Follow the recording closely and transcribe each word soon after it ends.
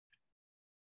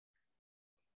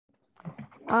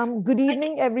Good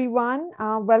evening, everyone.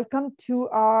 Welcome to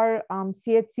our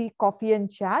CHC Coffee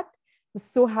and Chat. We're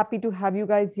so happy to have you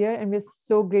guys here, and we're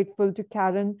so grateful to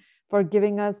Karen for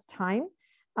giving us time.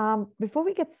 Before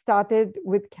we get started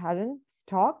with Karen's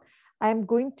talk, I'm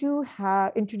going to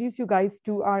introduce you guys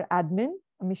to our admin,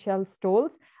 Michelle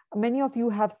Stolz. Many of you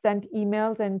have sent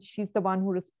emails, and she's the one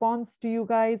who responds to you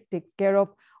guys, takes care of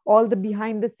all the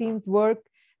behind-the-scenes work.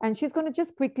 And she's going to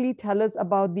just quickly tell us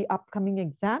about the upcoming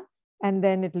exam, and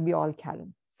then it'll be all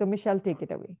Karen. So Michelle, take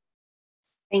it away.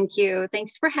 Thank you.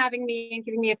 Thanks for having me and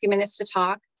giving me a few minutes to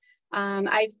talk.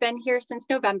 I've been here since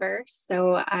November,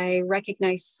 so I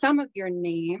recognize some of your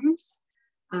names,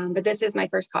 but this is my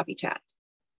first coffee chat.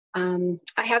 I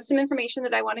have some information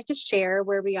that I wanted to share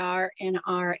where we are in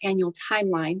our annual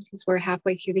timeline, because we're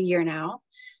halfway through the year now.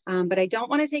 But I don't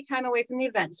want to take time away from the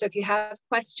event. So if you have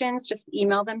questions, just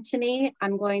email them to me.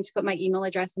 I'm going to put my email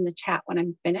address in the chat when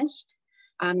I'm finished.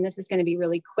 This is going to be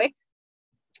really quick.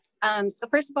 So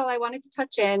first of all, I wanted to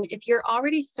touch in, if you're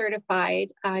already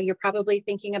certified, you're probably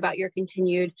thinking about your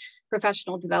continued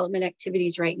professional development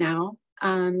activities right now.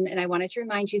 And I wanted to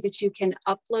remind you that you can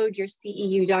upload your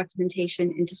CEU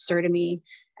documentation into Certimi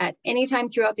at any time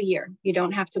throughout the year. You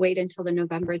don't have to wait until the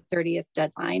November 30th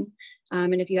deadline.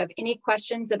 And if you have any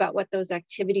questions about what those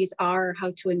activities are, or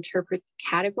how to interpret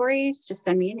categories, just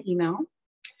send me an email.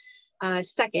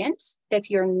 Second, if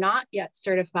you're not yet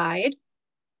certified,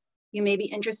 you may be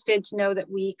interested to know that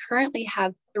we currently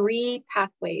have 3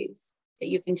 pathways that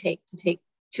you can take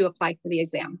to apply for the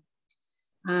exam.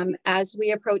 As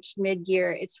we approach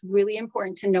mid-year, it's really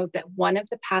important to note that one of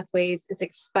the pathways is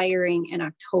expiring in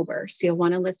October. So you'll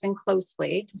want to listen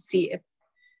closely to see if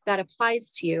that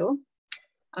applies to you.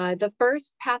 The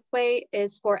first pathway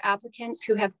is for applicants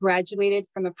who have graduated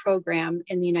from a program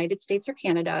in the United States or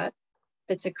Canada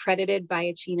that's accredited by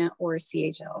a CHINA or a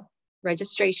CHO.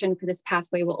 Registration for this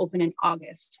pathway will open in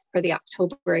August for the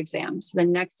October exam. So the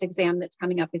next exam that's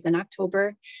coming up is in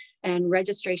October, and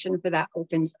registration for that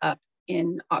opens up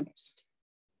in August.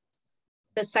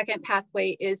 The second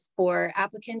pathway is for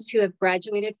applicants who have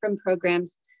graduated from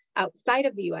programs outside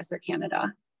of the US or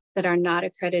Canada that are not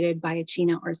accredited by a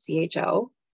CHINA or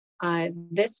CHO.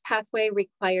 This pathway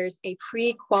requires a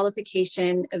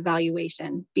pre-qualification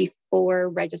evaluation before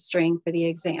registering for the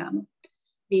exam.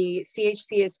 The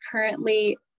CHC is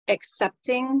currently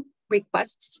accepting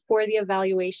requests for the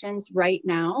evaluations right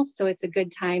now, so it's a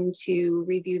good time to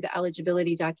review the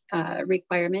eligibility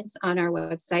requirements on our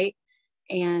website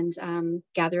and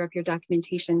gather up your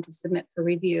documentation to submit for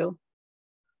review.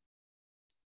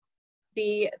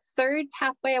 The third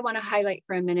pathway I want to highlight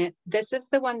for a minute, this is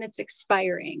the one that's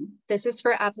expiring. This is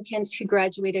for applicants who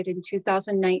graduated in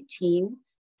 2019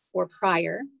 or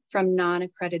prior from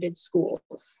non-accredited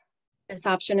schools. This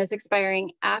option is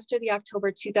expiring after the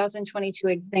October 2022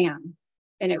 exam,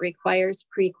 and it requires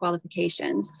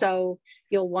pre-qualification. So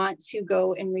you'll want to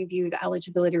go and review the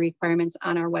eligibility requirements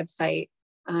on our website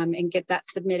and get that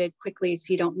submitted quickly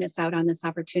so you don't miss out on this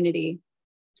opportunity.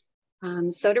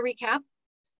 So to recap,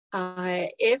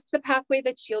 if the pathway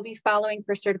that you'll be following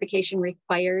for certification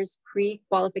requires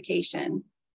pre-qualification,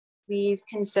 please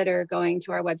consider going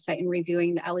to our website and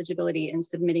reviewing the eligibility and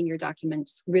submitting your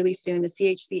documents really soon. The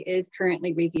CHC is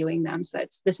currently reviewing them. So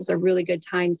this is a really good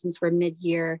time since we're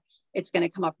mid-year. It's going to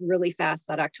come up really fast,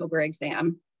 that October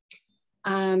exam.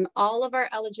 All of our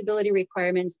eligibility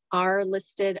requirements are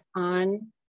listed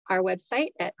on our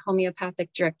website at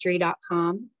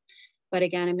homeopathicdirectory.com. But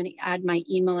again, I'm going to add my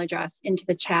email address into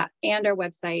the chat and our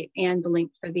website and the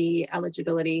link for the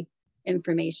eligibility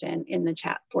information in the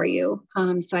chat for you,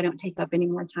 so I don't take up any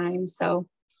more time. So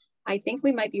I think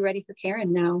we might be ready for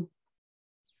Karen now.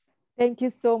 Thank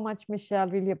you so much, Michelle.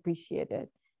 Really appreciate it.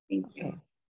 Thank you.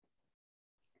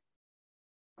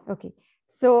 Okay.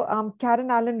 So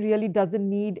Karen Allen really doesn't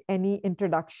need any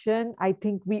introduction. I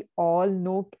think we all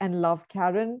know and love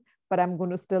Karen, but I'm going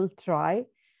to still try.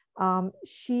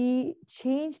 She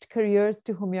changed careers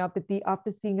to homeopathy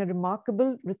after seeing a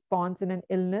remarkable response in an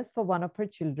illness for one of her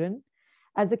children.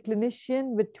 As a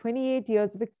clinician with 28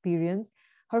 years of experience,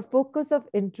 her focus of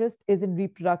interest is in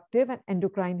reproductive and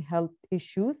endocrine health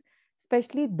issues,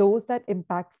 especially those that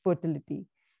impact fertility.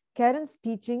 Karen's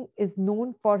teaching is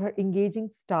known for her engaging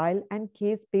style and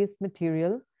case-based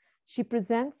material. She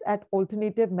presents at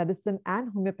Alternative Medicine and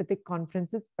Homeopathic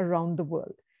conferences around the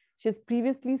world. She has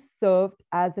previously served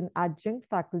as an adjunct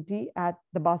faculty at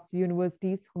the Bastyr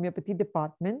University's Homeopathy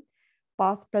Department,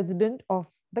 past president of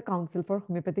the Council for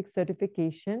Homeopathic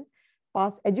Certification,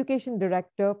 past education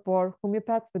director for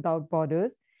Homeopaths Without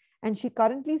Borders, and she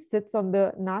currently sits on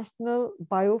the National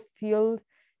Biofield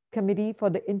Committee for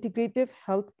the Integrative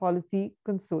Health Policy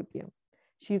Consortium.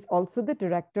 She's also the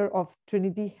director of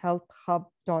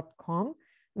trinityhealthhub.com,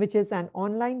 which is an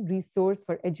online resource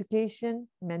for education,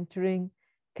 mentoring,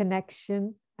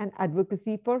 connection, and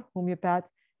advocacy for homeopaths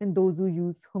and those who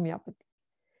use homeopathy.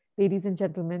 Ladies and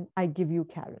gentlemen, I give you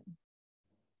Karen.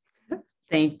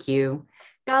 Thank you.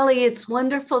 Golly, it's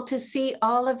wonderful to see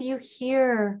all of you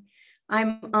here.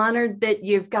 I'm honored that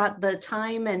you've got the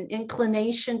time and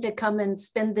inclination to come and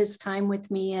spend this time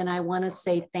with me. And I want to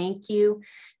say thank you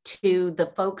to the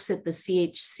folks at the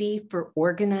CHC for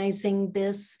organizing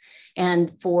this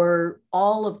and for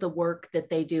all of the work that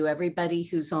they do, everybody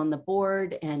who's on the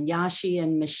board, and Yashi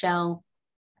and Michelle.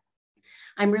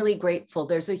 I'm really grateful.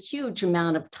 There's a huge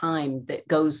amount of time that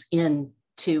goes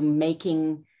into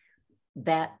making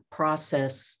that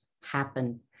process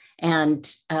happen.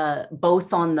 And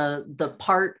both on the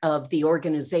part of the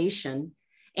organization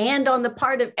and on the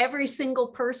part of every single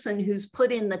person who's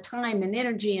put in the time and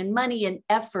energy and money and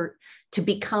effort to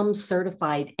become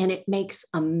certified. And it makes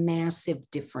a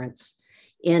massive difference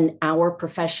in our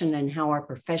profession and how our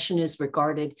profession is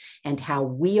regarded and how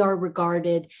we are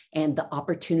regarded and the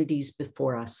opportunities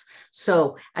before us.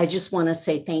 So I just want to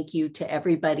say thank you to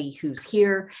everybody who's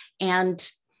here. And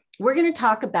we're going to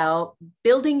talk about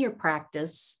building your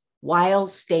practice while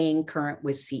staying current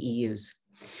with CEUs.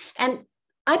 And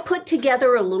I put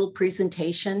together a little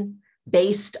presentation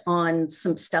based on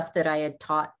some stuff that I had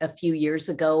taught a few years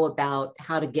ago about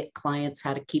how to get clients,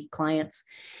 how to keep clients.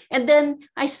 And then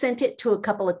I sent it to a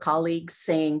couple of colleagues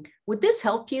saying, would this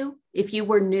help you if you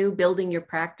were new building your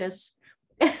practice?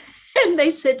 And they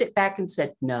sent it back and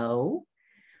said, no,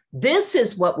 this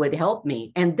is what would help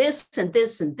me, and this and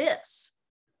this and this.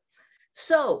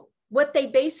 So what they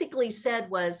basically said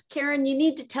was, Karen, you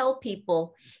need to tell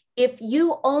people, if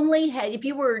you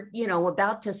were,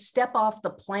 about to step off the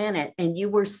planet and you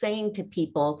were saying to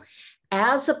people,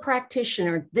 as a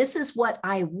practitioner, this is what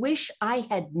I wish I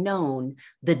had known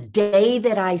the day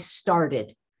that I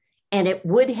started, and it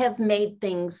would have made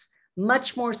things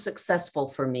much more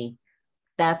successful for me.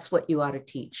 That's what you ought to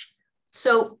teach.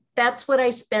 So that's what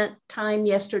I spent time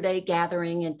yesterday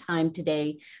gathering and time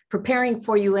today preparing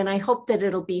for you. And I hope that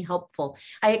it'll be helpful.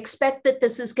 I expect that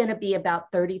this is going to be about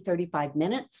 30, 35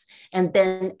 minutes. And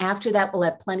then after that, we'll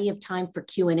have plenty of time for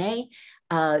Q&A.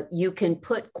 You can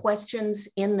put questions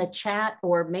in the chat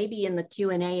or maybe in the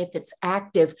Q&A if it's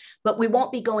active, but we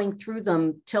won't be going through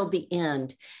them till the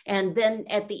end. And then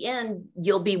at the end,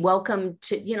 you'll be welcome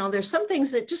to, there's some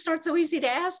things that just aren't so easy to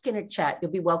ask in a chat.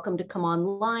 You'll be welcome to come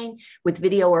online with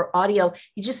video or audio.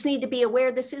 You just need to be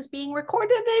aware this is being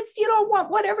recorded. And if you don't want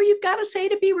whatever you've got to say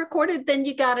to be recorded, then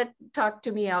you got to talk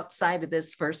to me outside of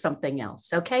this for something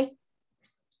else, okay?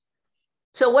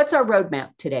 So what's our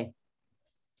roadmap today?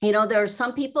 There are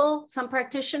some people, some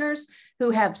practitioners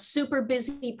who have super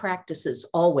busy practices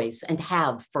always and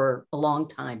have for a long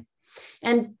time,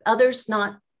 and others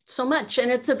not so much.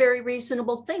 And it's a very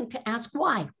reasonable thing to ask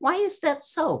why. Why is that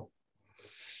so?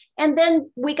 And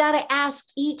then we got to ask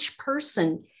each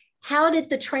person, how did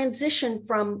the transition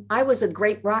from I was a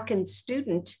great rockin'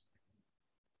 student,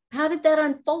 how did that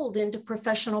unfold into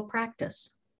professional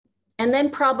practice? And then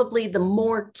probably the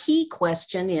more key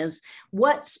question is,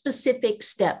 what specific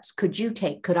steps could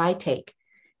I take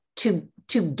to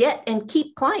get and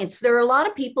keep clients? There are a lot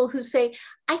of people who say,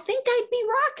 I think I'd be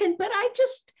rocking, but I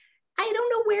don't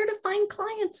know where to find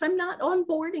clients. I'm not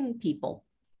onboarding people.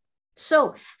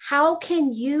 So how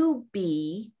can you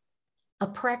be a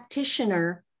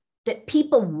practitioner that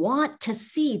people want to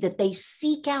see, that they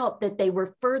seek out, that they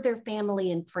refer their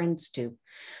family and friends to?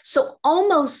 So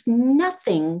almost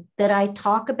nothing that I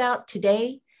talk about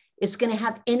today is going to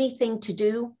have anything to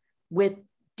do with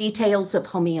details of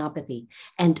homeopathy.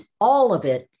 And all of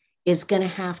it is going to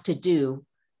have to do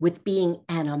with being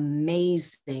an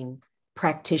amazing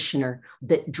practitioner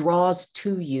that draws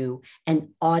to you an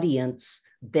audience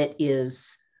that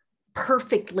is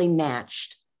perfectly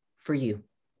matched for you.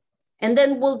 And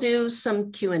then we'll do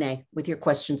some Q&A with your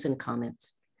questions and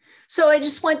comments. So I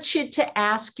just want you to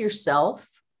ask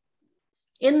yourself,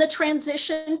 in the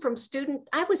transition from student,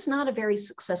 I was not a very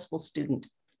successful student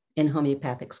in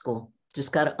homeopathic school.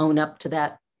 Just got to own up to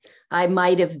that. I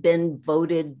might have been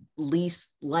voted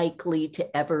least likely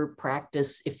to ever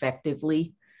practice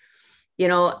effectively.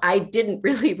 I didn't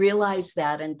really realize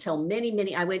that until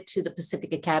I went to the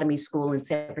Pacific Academy School in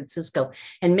San Francisco.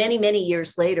 And many, many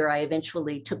years later, I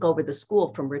eventually took over the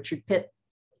school from Richard Pitt.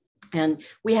 And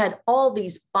we had all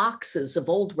these boxes of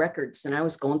old records. And I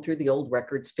was going through the old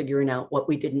records, figuring out what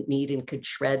we didn't need and could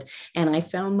shred. And I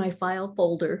found my file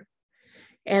folder.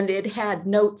 And it had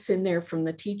notes in there from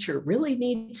the teacher, really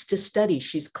needs to study.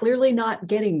 She's clearly not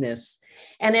getting this.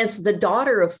 And as the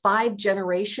daughter of 5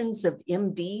 generations of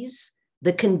MDs,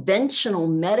 the conventional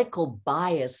medical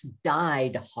bias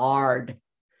died hard.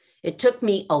 It took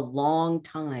me a long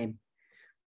time.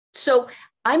 So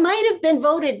I might have been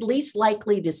voted least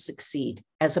likely to succeed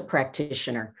as a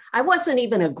practitioner. I wasn't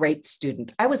even a great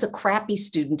student. I was a crappy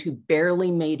student who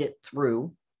barely made it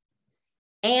through.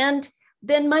 And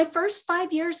then my first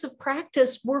 5 years of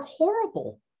practice were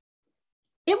horrible.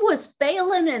 It was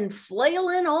failing and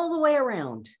flailing all the way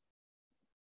around.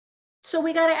 So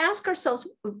we got to ask ourselves,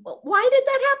 why did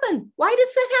that happen? Why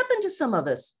does that happen to some of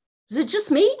us? Is it just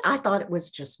me? I thought it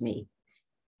was just me.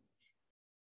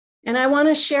 And I want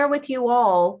to share with you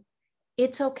all,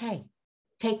 it's okay.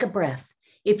 Take a breath.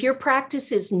 If your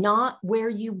practice is not where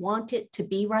you want it to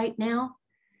be right now,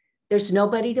 there's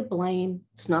nobody to blame.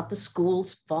 It's not the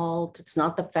school's fault. It's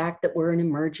not the fact that we're an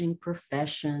emerging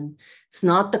profession. It's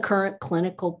not the current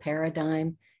clinical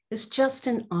paradigm. It's just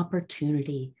an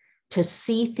opportunity to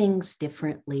see things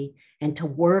differently and to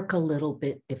work a little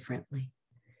bit differently.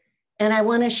 And I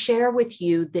want to share with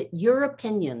you that your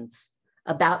opinions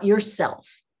about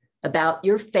yourself, about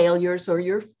your failures or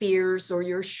your fears or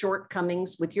your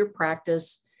shortcomings with your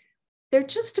practice, they're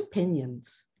just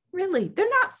opinions. Really, they're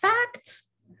not facts.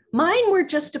 Mine were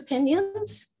just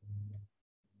opinions.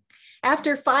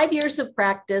 After 5 years of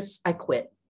practice, I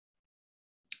quit.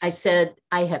 I said,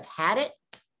 I have had it.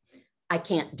 I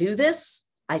can't do this.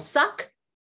 I suck.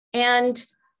 And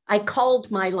I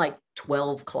called my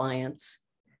 12 clients.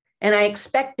 And I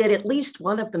expected at least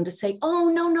one of them to say, oh,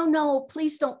 no,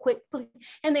 please don't quit, please.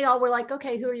 And they all were like,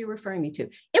 okay, who are you referring me to?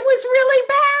 It was really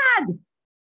bad.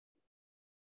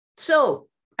 So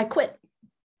I quit.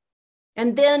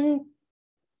 And then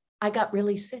I got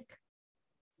really sick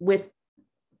with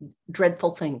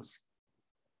dreadful things.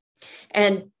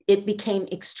 And it became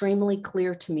extremely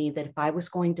clear to me that if I was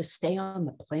going to stay on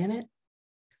the planet,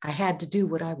 I had to do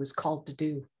what I was called to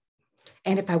do.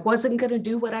 And if I wasn't going to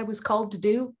do what I was called to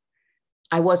do,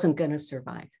 I wasn't going to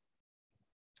survive.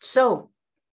 So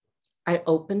I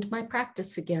opened my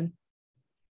practice again.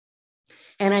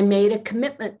 And I made a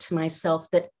commitment to myself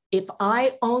that if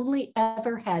I only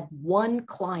ever had one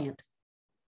client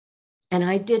and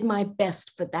I did my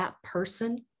best for that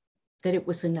person, that it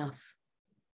was enough,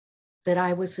 that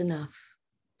I was enough.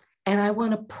 And I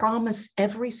want to promise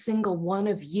every single one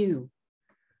of you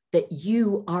that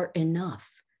you are enough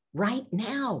right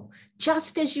now,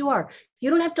 just as you are. You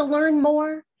don't have to learn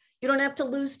more. You don't have to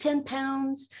lose 10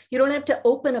 pounds. You don't have to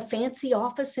open a fancy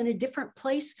office in a different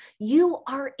place. You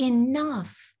are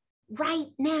enough right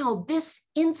now, this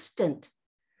instant,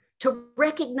 to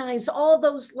recognize all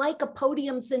those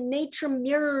lycopodiums and nature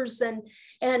mirrors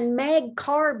and mag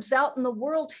carbs out in the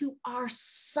world who are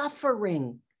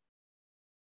suffering.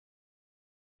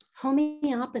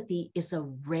 Homeopathy is a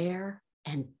rare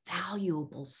and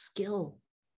valuable skill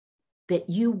that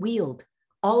you wield.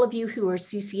 All of you who are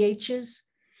CCHs,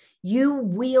 you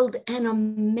wield an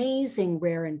amazing,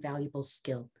 rare and valuable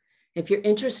skill. If you're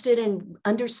interested in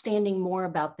understanding more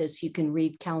about this, you can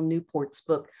read Cal Newport's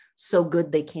book, So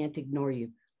Good They Can't Ignore You.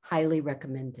 Highly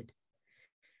recommended.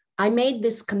 I made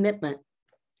this commitment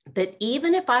that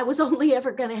even if I was only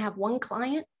ever going to have one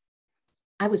client,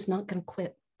 I was not going to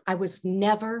quit. I was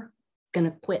never going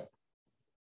to quit.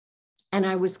 And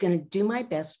I was going to do my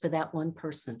best for that one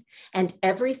person. And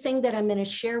everything that I'm going to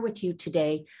share with you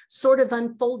today sort of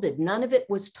unfolded. None of it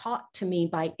was taught to me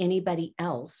by anybody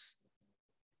else.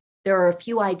 There are a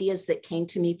few ideas that came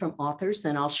to me from authors,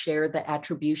 and I'll share the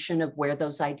attribution of where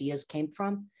those ideas came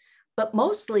from. But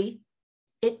mostly,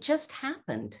 it just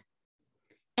happened.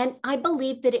 And I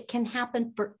believe that it can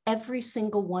happen for every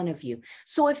single one of you.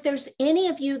 So if there's any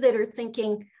of you that are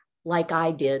thinking, like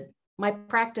I did, my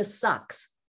practice sucks,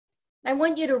 I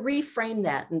want you to reframe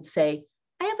that and say,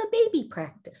 I have a baby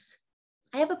practice.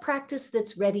 I have a practice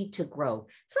that's ready to grow.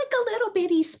 It's like a little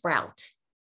bitty sprout.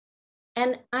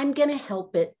 And I'm going to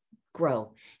help it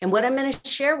grow. And what I'm going to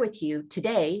share with you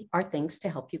today are things to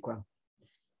help you grow.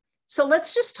 So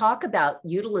let's just talk about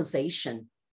utilization.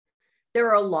 There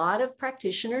are a lot of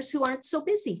practitioners who aren't so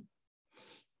busy.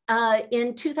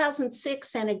 In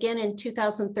 2006 and again in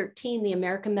 2013, the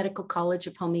American Medical College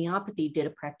of Homeopathy did a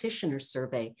practitioner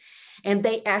survey, and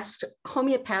they asked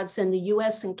homeopaths in the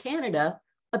US and Canada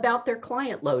about their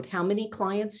client load. How many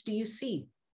clients do you see?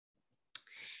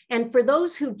 And for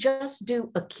those who just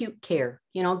do acute care,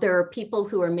 there are people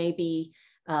who are maybe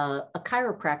a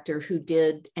chiropractor who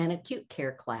did an acute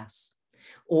care class,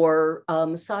 or a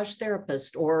massage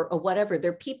therapist, or whatever.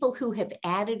 They're people who have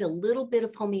added a little bit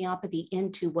of homeopathy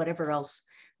into whatever else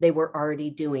they were already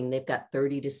doing. They've got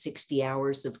 30 to 60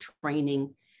 hours of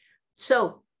training.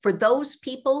 So For those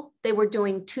people, they were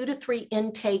doing 2 to 3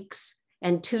 intakes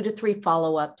and 2 to 3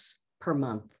 follow-ups per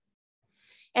month.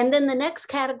 And then the next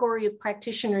category of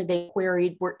practitioner they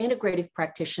queried were integrative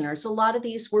practitioners. A lot of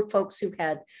these were folks who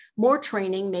had more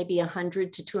training, maybe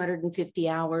 100 to 250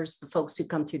 hours, the folks who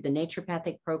come through the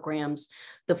naturopathic programs,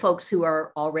 the folks who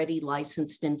are already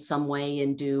licensed in some way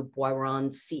and do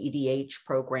Boiron's CEDH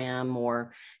program,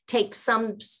 or take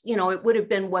some, it would have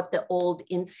been what the old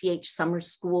NCH summer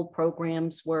school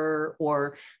programs were,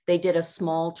 or they did a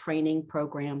small training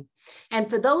program. And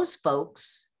for those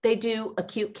folks, they do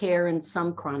acute care and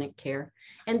some chronic care.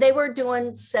 And they were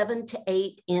doing 7 to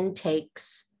 8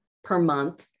 intakes per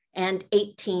month and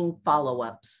 18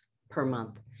 follow-ups per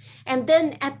month. And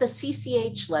then at the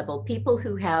CCH level, people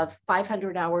who have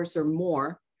 500 hours or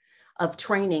more of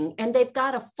training, and they've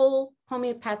got a full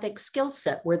homeopathic skill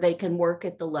set where they can work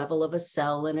at the level of a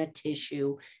cell and a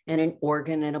tissue and an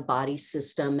organ and a body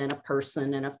system and a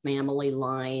person and a family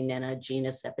line and a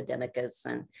genus epidemicus.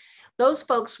 And those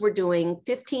folks were doing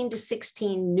 15 to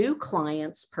 16 new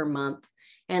clients per month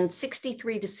and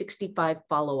 63 to 65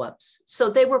 follow-ups. So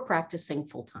they were practicing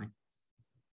full-time.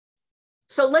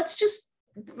 So let's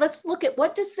look at,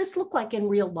 what does this look like in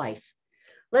real life?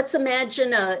 Let's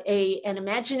imagine an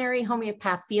imaginary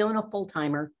homeopath, Fiona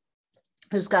full-timer,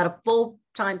 who's got a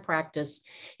full-time practice,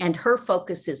 and her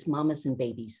focus is mamas and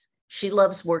babies. She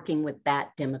loves working with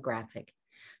that demographic.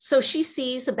 So she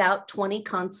sees about 20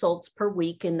 consults per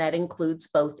week, and that includes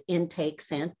both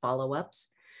intakes and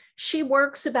follow-ups. She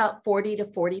works about 40 to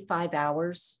 45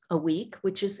 hours a week,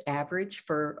 which is average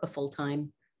for a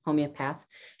full-time homeopath.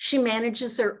 She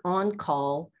manages her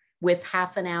on-call with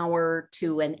half an hour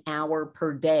to an hour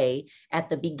per day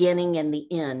at the beginning and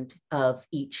the end of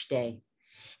each day.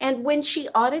 And when she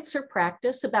audits her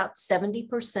practice, about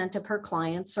 70% of her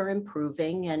clients are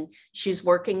improving, and she's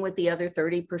working with the other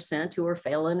 30% who are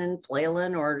failing and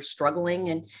flailing or struggling,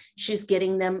 and she's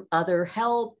getting them other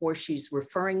help, or she's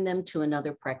referring them to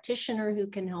another practitioner who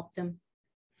can help them.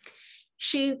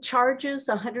 She charges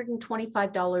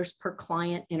 $125 per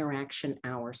client interaction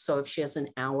hour. So if she has an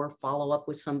hour follow-up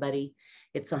with somebody,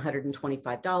 it's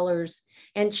 $125.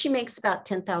 And she makes about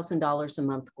 $10,000 a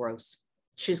month gross.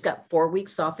 She's got 4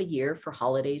 weeks off a year for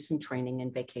holidays and training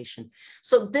and vacation.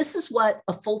 So this is what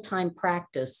a full-time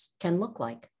practice can look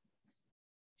like.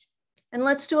 And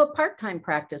let's do a part-time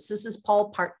practice. This is Paul,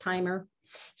 part-timer.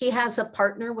 He has a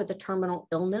partner with a terminal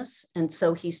illness, and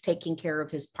so he's taking care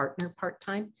of his partner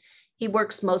part-time. He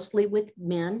works mostly with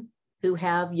men who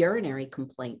have urinary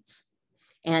complaints,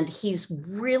 and he's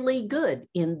really good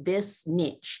in this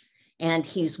niche, and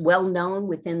he's well known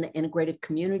within the integrative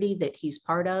community that he's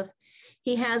part of.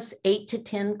 He has 8 to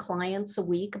 10 clients a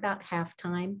week, about half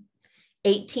time,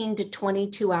 18 to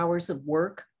 22 hours of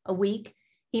work a week.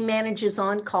 He manages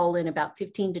on call in about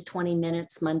 15 to 20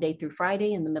 minutes, Monday through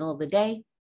Friday in the middle of the day.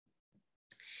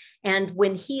 And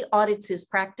when he audits his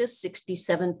practice,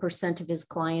 67% of his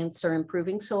clients are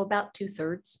improving, so about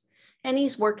 2/3. And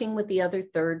he's working with the other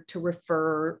third to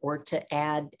refer or to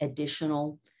add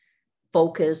additional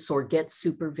focus or get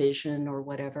supervision or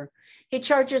whatever. He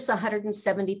charges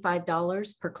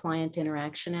 $175 per client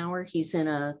interaction hour. He's in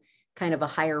a kind of a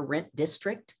higher rent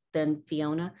district than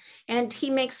Fiona, and he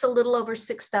makes a little over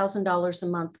 $6,000 a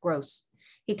month gross.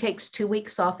 He takes 2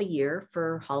 weeks off a year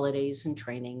for holidays and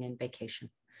training and vacation.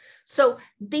 So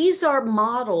these are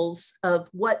models of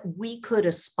what we could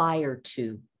aspire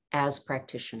to as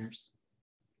practitioners.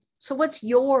 So what's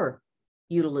your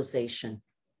utilization?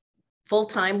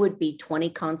 Full-time would be 20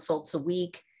 consults a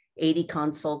week, 80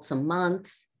 consults a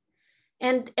month.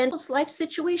 And those life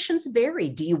situations vary.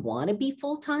 Do you want to be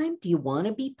full-time? Do you want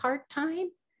to be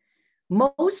part-time?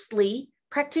 Mostly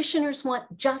practitioners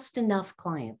want just enough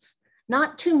clients,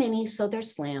 not too many so they're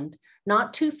slammed,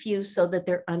 not too few so that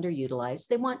they're underutilized.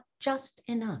 They want just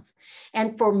enough.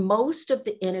 And for most of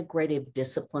the integrative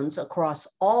disciplines across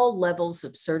all levels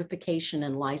of certification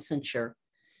and licensure,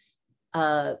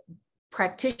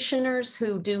 practitioners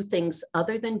who do things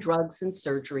other than drugs and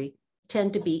surgery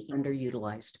tend to be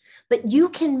underutilized. But you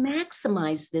can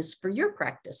maximize this for your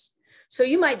practice. So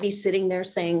you might be sitting there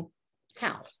saying,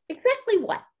 how? Exactly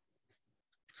what?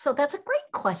 So that's a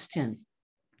great question.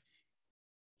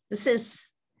 This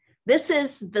is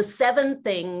the 7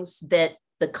 things that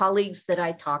the colleagues that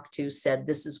I talked to said,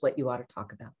 this is what you ought to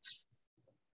talk about.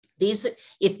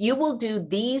 If you will do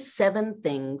these 7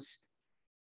 things,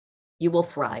 you will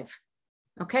thrive,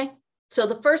 okay? So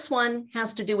the first one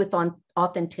has to do with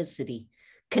authenticity.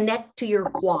 Connect to your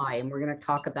why, and we're gonna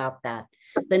talk about that.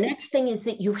 The next thing is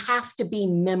that you have to be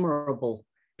memorable.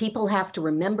 People have to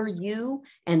remember you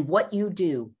and what you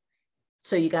do.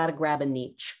 So you gotta grab a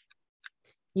niche.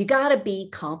 You got to be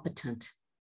competent.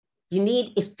 You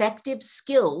need effective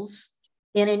skills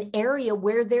in an area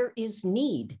where there is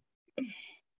need.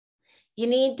 You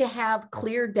need to have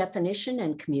clear definition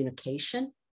and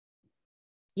communication.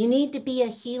 You need to be a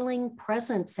healing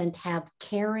presence and have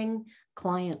caring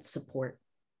client support.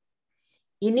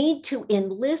 You need to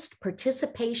enlist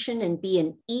participation and be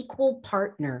an equal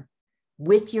partner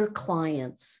with your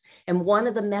clients. And one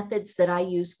of the methods that I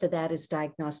use for that is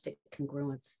diagnostic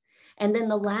congruence. And then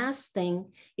the last thing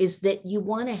is that you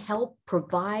want to help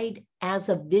provide, as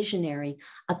a visionary,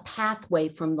 a pathway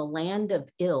from the land of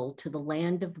ill to the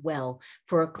land of well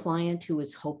for a client who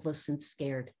is hopeless and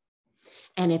scared.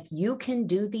 And if you can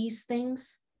do these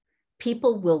things,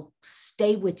 people will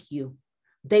stay with you.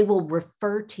 They will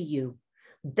refer to you.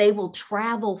 They will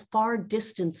travel far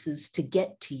distances to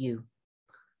get to you.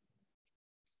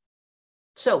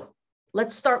 So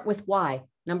let's start with why,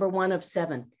 number 1 of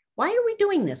 7. Why are we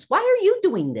doing this? Why are you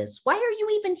doing this? Why are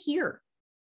you even here?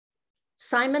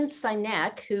 Simon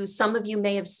Sinek, who some of you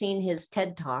may have seen his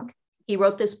TED Talk, he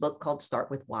wrote this book called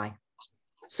Start With Why.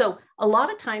 So a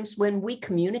lot of times when we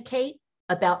communicate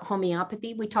about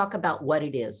homeopathy, we talk about what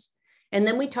it is. And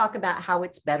then we talk about how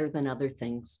it's better than other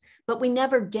things, but we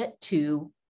never get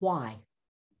to why.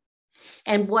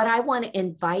 And what I want to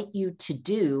invite you to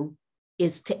do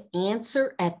is to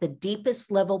answer at the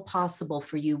deepest level possible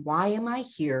for you. Why am I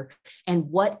here?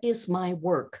 And what is my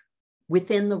work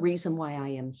within the reason why I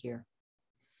am here?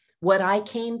 What I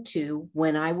came to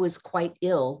when I was quite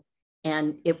ill,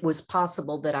 and it was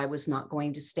possible that I was not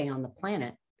going to stay on the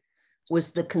planet,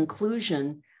 was the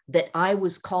conclusion that I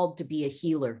was called to be a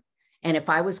healer. And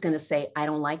if I was going to say, I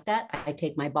don't like that, I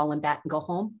take my ball and bat and go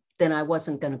home, then I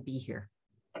wasn't going to be here.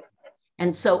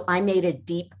 And so I made a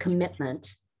deep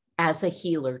commitment as a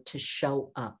healer to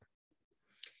show up.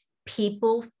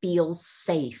 People feel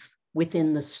safe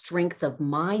within the strength of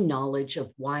my knowledge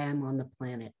of why I'm on the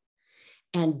planet.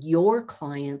 And your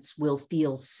clients will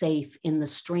feel safe in the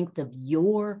strength of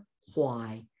your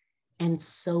why, and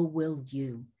so will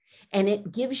you. And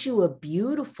it gives you a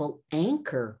beautiful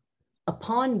anchor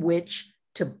upon which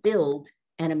to build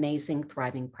an amazing,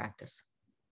 thriving practice.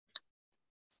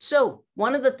 So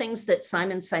one of the things that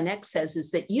Simon Sinek says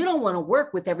is that you don't want to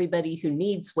work with everybody who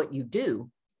needs what you do.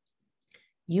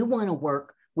 You want to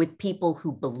work with people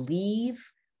who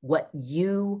believe what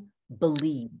you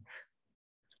believe.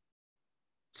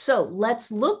 So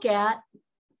let's look at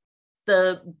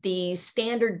the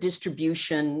standard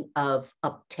distribution of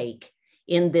uptake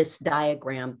in this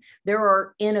diagram. There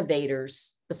are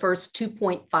innovators, the first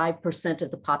 2.5% of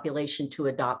the population to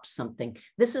adopt something.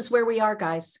 This is where we are,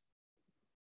 guys.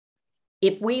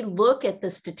 If we look at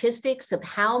the statistics of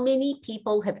how many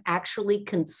people have actually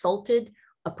consulted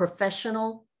a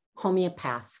professional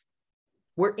homeopath,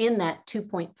 we're in that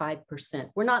 2.5%.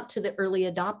 We're not to the early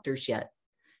adopters yet.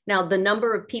 Now, the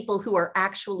number of people who are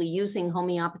actually using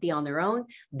homeopathy on their own,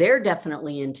 they're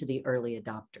definitely into the early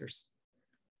adopters.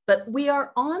 But we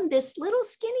are on this little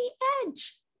skinny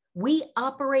edge. We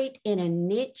operate in a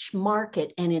niche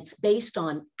market, and it's based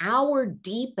on our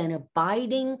deep and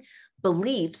abiding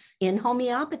beliefs in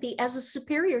homeopathy as a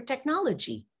superior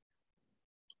technology.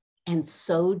 And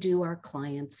so do our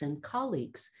clients and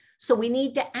colleagues. So we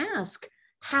need to ask,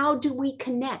 how do we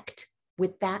connect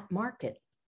with that market?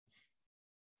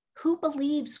 Who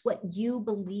believes what you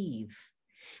believe?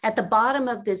 At the bottom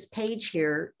of this page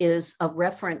here is a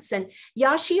reference. And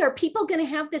Yashi, are people going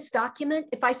to have this document?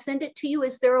 If I send it to you,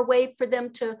 is there a way for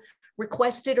them to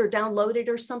request it or download it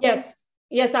or something?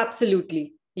 Yes,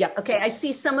 absolutely. Yes. Okay, I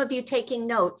see some of you taking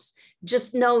notes.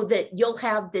 Just know that you'll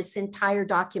have this entire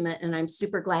document, and I'm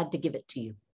super glad to give it to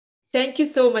you. Thank you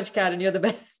so much, Karen. You're the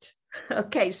best.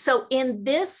 Okay, so in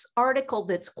this article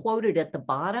that's quoted at the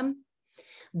bottom,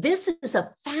 this is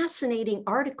a fascinating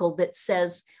article that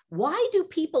says, why do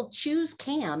people choose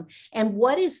CAM, and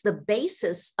what is the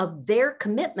basis of their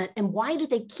commitment, and why do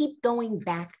they keep going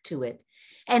back to it?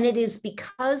 And it is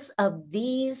because of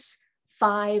these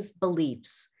 5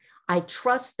 beliefs. I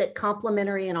trust that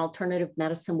complementary and alternative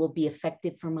medicine will be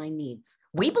effective for my needs.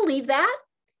 We believe that.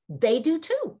 They do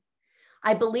too.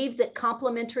 I believe that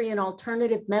complementary and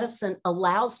alternative medicine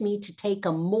allows me to take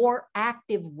a more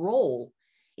active role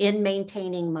in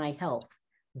maintaining my health.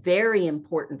 Very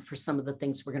important for some of the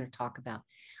things we're going to talk about.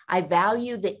 I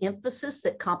value the emphasis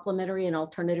that complementary and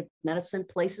alternative medicine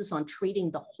places on treating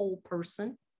the whole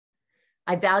person.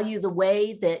 I value the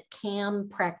way that CAM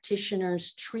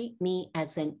practitioners treat me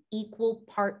as an equal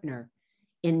partner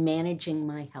in managing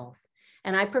my health.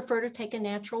 And I prefer to take a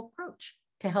natural approach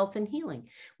to health and healing,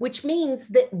 which means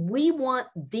that we want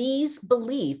these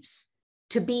beliefs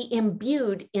to be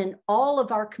imbued in all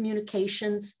of our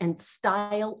communications and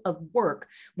style of work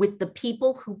with the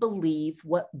people who believe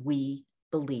what we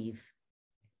believe.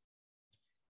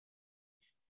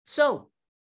 So,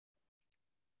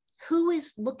 who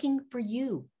is looking for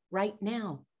you right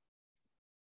now?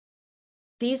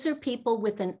 These are people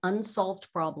with an unsolved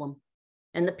problem.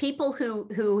 And the people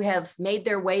who have made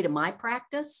their way to my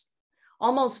practice,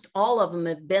 almost all of them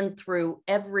have been through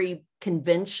every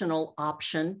conventional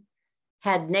option,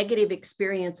 had negative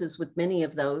experiences with many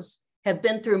of those, have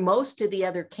been through most of the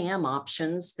other CAM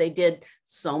options. They did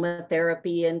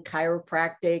somatherapy and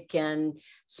chiropractic and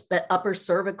upper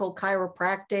cervical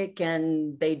chiropractic,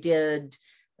 and they did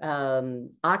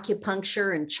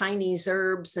acupuncture and Chinese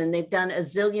herbs, and they've done a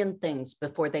zillion things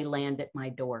before they land at my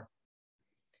door.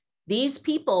 These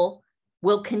people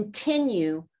will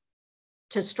continue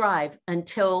to strive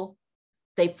until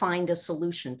they find a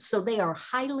solution. So they are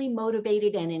highly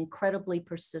motivated and incredibly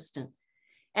persistent.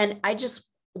 And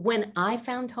when I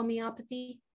found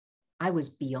homeopathy, I was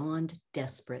beyond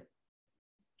desperate.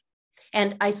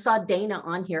 And I saw Dana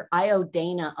on here. I owe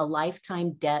Dana a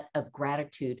lifetime debt of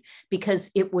gratitude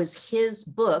because it was his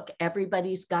book,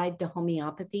 Everybody's Guide to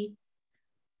Homeopathy,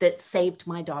 that saved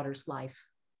my daughter's life.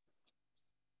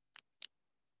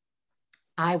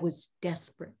 I was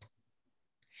desperate.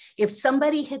 If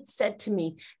somebody had said to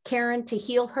me, Karen, to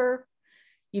heal her,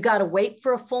 you got to wait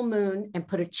for a full moon and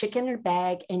put a chicken in a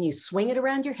bag and you swing it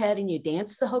around your head and you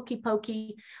dance the hokey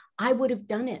pokey, I would have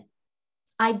done it.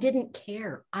 I didn't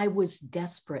care. I was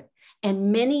desperate.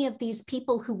 And many of these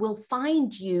people who will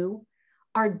find you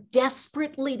are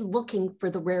desperately looking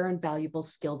for the rare and valuable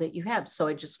skill that you have. So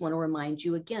I just want to remind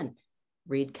you again,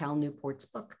 read Cal Newport's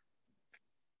book.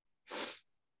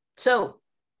 So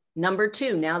number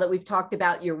 2, now that we've talked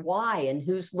about your why and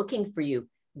who's looking for you,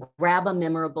 grab a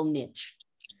memorable niche.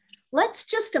 Let's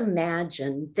just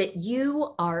imagine that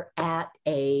you are at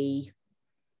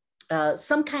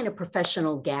some kind of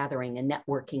professional gathering, a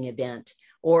networking event,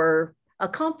 or a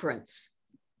conference.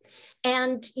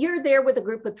 And you're there with a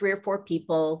group of 3 or 4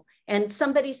 people, and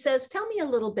somebody says, tell me a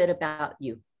little bit about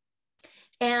you.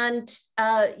 And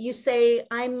you say,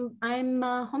 I'm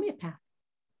a homeopath.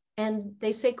 And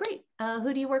they say, great,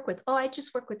 who do you work with? Oh, I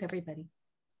just work with everybody.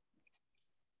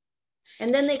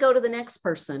 And then they go to the next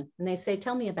person and they say,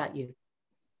 tell me about you.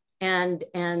 And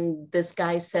this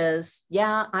guy says,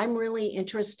 yeah, I'm really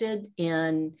interested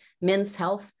in men's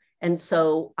health. And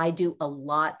so I do a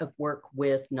lot of work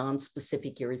with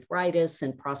non-specific urethritis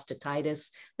and prostatitis.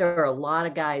 There are a lot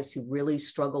of guys who really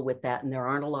struggle with that, and there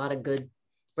aren't a lot of good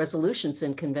resolutions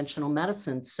in conventional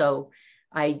medicine. So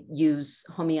I use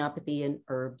homeopathy and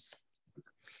herbs.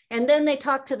 And then they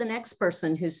talk to the next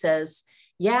person who says,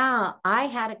 yeah, I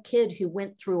had a kid who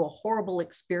went through a horrible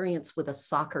experience with a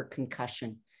soccer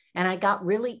concussion, and I got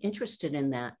really interested in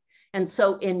that. And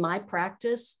so in my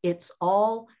practice, it's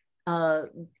all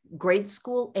grade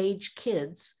school age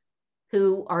kids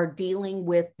who are dealing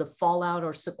with the fallout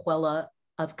or sequela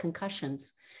of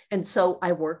concussions. And so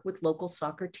I work with local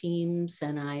soccer teams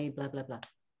and I blah, blah, blah.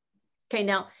 Okay,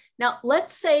 now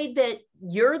let's say that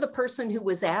you're the person who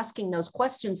was asking those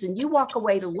questions and you walk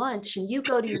away to lunch and you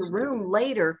go to your room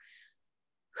later.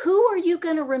 Who are you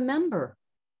going to remember?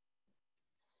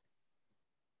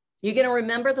 You're going to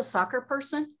remember the soccer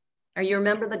person? Or you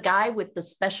remember the guy with the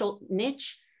special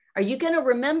niche? Are you going to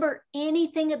remember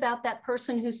anything about that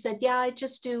person who said, yeah, I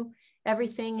just do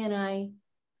everything and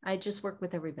I just work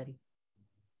with everybody?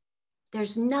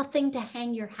 There's nothing to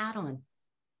hang your hat on.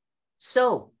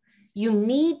 So you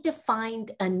need to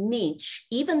find a niche,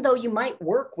 even though you might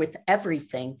work with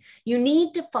everything. You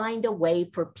need to find a way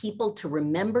for people to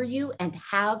remember you and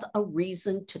have a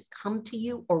reason to come to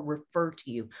you or refer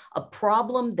to you, a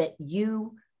problem that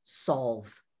you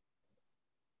solve.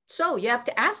 So you have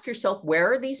to ask yourself,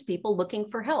 where are these people looking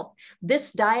for help?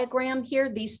 This diagram here,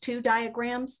 these 2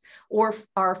 diagrams,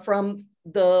 are from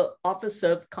the Office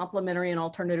of Complementary and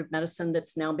Alternative Medicine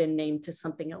that's now been named to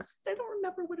something else. I don't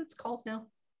remember what it's called now.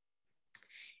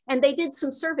 And they did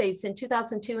some surveys in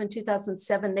 2002 and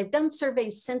 2007. They've done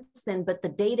surveys since then, but the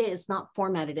data is not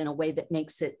formatted in a way that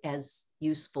makes it as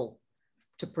useful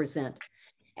to present.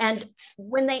 And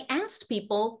when they asked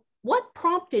people, what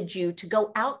prompted you to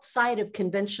go outside of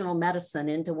conventional medicine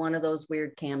into one of those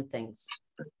weird CAM things?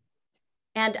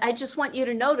 And I just want you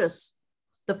to notice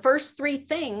the first 3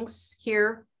 things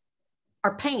here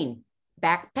are pain: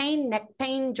 back pain, neck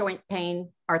pain, joint pain,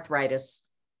 arthritis.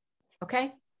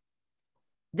 Okay?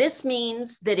 This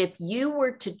means that if you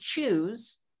were to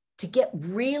choose to get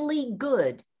really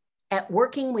good at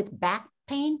working with back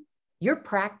pain, your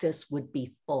practice would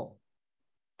be full.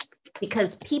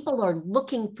 because people are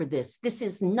looking for this. This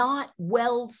is not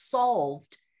well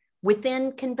solved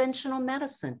within conventional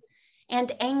medicine.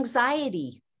 And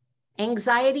anxiety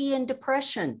and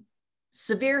depression,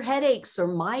 severe headaches or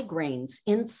migraines,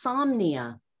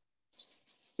 insomnia.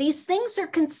 These things are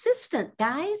consistent,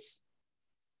 guys.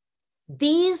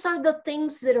 These are the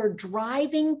things that are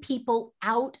driving people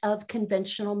out of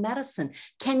conventional medicine.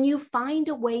 Can you find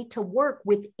a way to work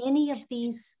with any of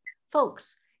these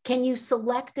folks? Can you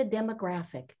select a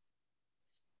demographic?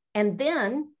 And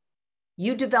then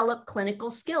you develop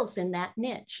clinical skills in that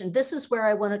niche. And this is where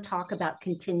I want to talk about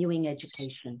continuing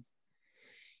education.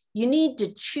 You need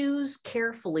to choose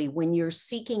carefully when you're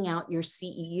seeking out your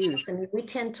CEUs. I mean, we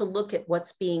tend to look at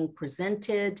what's being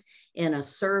presented in a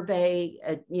survey,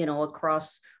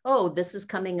 across, oh, this is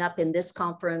coming up in this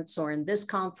conference or in this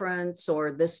conference,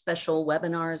 or this special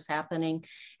webinar is happening.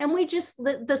 And we just,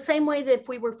 the same way that if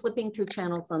we were flipping through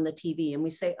channels on the TV and we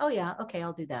say, oh yeah, okay,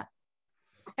 I'll do that.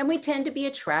 And we tend to be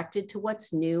attracted to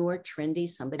what's new or trendy.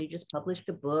 Somebody just published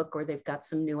a book or they've got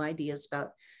some new ideas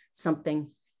about something.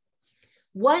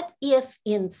 What if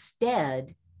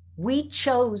instead we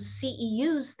chose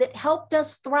CEUs that helped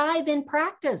us thrive in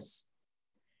practice?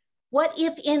 What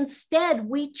if instead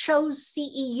we chose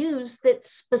CEUs that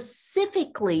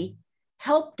specifically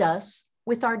helped us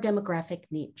with our demographic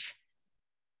niche?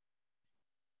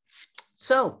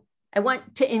 So I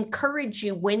want to encourage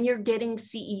you, when you're getting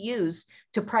CEUs,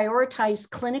 to prioritize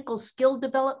clinical skill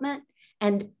development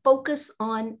and focus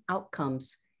on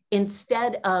outcomes,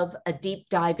 instead of a deep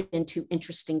dive into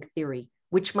interesting theory,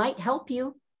 which might help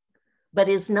you, but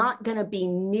is not going to be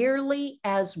nearly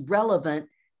as relevant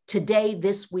today,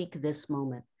 this week, this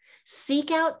moment.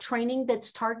 Seek out training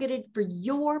that's targeted for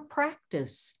your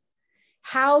practice.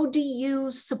 How do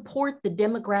you support the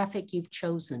demographic you've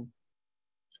chosen?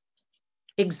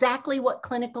 Exactly what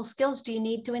clinical skills do you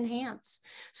need to enhance?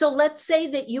 So let's say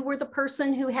that you were the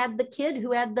person who had the kid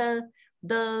who had the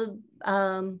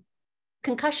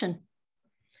concussion.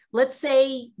 Let's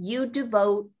say you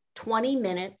devote 20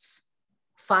 minutes,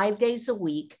 5 days a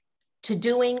week, to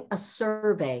doing a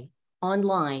survey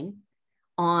online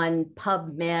on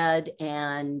PubMed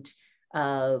and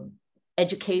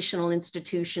educational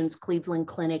institutions, Cleveland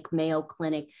Clinic, Mayo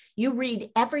Clinic. You read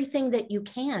everything that you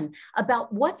can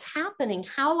about what's happening.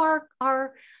 How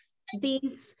are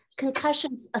these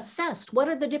concussions assessed? What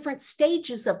are the different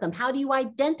stages of them? How do you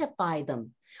identify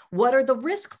them? What are the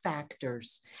risk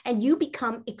factors? And you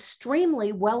become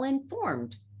extremely well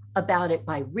informed about it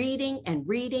by reading and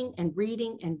reading and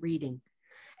reading and reading.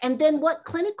 And then what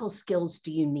clinical skills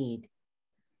do you need?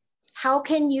 How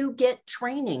can you get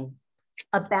training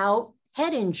about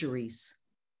head injuries?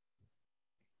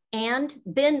 And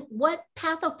then what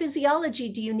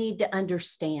pathophysiology do you need to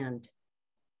understand?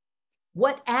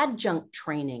 What adjunct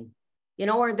training?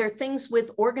 Are there things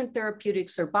with organ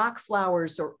therapeutics or Bach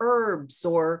flowers or herbs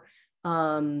or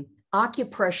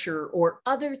acupressure or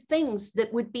other things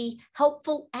that would be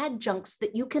helpful adjuncts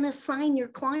that you can assign your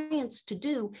clients to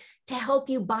do to help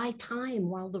you buy time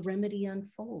while the remedy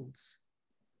unfolds?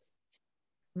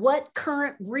 What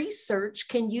current research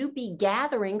can you be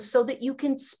gathering so that you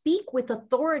can speak with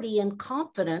authority and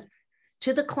confidence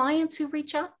to the clients who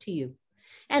reach out to you?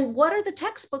 And what are the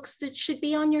textbooks that should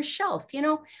be on your shelf?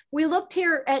 We looked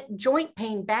here at joint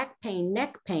pain, back pain,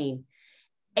 neck pain.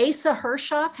 Asa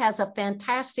Hershoff has a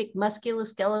fantastic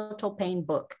musculoskeletal pain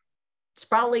book. It's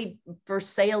probably for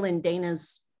sale in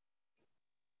Dana's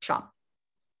shop.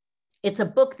 It's a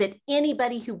book that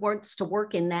anybody who wants to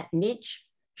work in that niche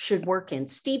should work in.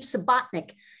 Steve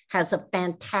Subotnick has a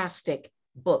fantastic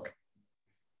book.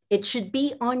 It should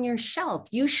be on your shelf.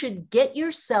 You should get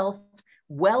yourself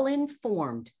well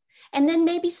informed, and then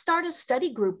maybe start a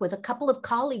study group with a couple of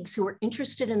colleagues who are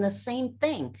interested in the same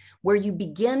thing, where you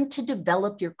begin to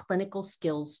develop your clinical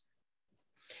skills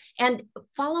and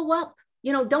follow up.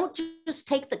 Don't just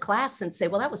take the class and say,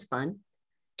 well, that was fun.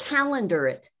 Calendar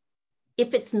it.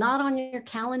 If it's not on your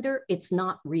calendar, it's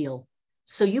not real.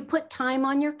 So you put time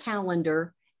on your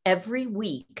calendar every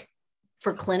week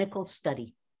for clinical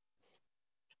study.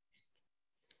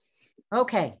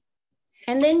 Okay.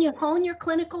 And then you hone your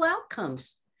clinical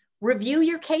outcomes. Review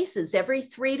your cases. Every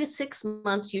 3 to 6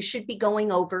 months, you should be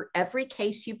going over every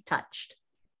case you've touched.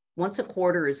 Once a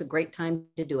quarter is a great time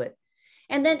to do it.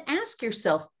 And then ask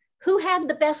yourself, who had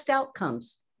the best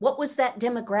outcomes? What was that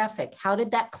demographic? How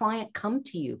did that client come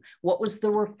to you? What was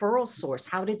the referral source?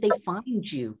 How did they find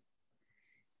you?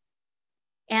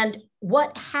 And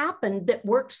what happened that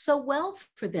worked so well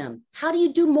for them? How do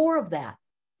you do more of that?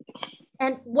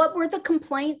 And what were the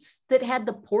complaints that had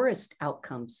the poorest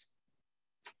outcomes?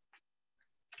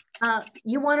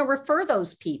 You want to refer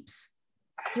those peeps.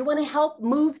 You want to help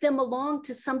move them along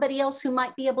to somebody else who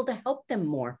might be able to help them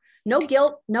more. No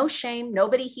guilt, no shame.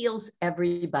 Nobody heals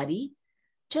everybody.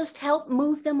 Just help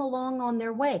move them along on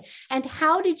their way. And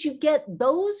how did you get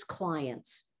those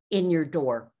clients in your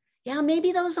door? Yeah,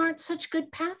 maybe those aren't such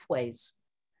good pathways.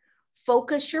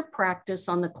 Focus your practice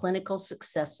on the clinical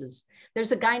successes.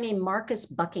 There's a guy named Marcus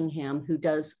Buckingham who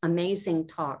does amazing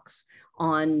talks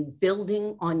on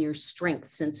building on your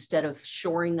strengths instead of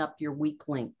shoring up your weak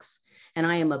links. And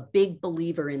I am a big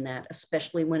believer in that,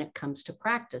 especially when it comes to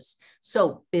practice.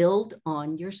 So build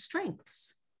on your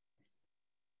strengths.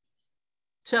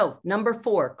 So number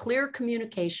 4, clear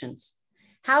communications.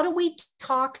 How do we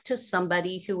talk to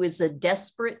somebody who is a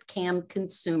desperate CAM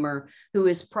consumer who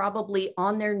is probably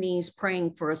on their knees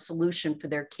praying for a solution for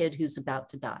their kid who's about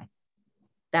to die?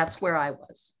 That's where I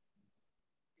was.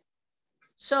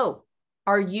 So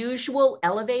our usual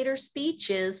elevator speech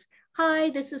is, hi,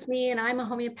 this is me, and I'm a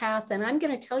homeopath, and I'm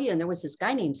going to tell you, and there was this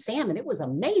guy named Sam, and it was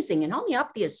amazing, and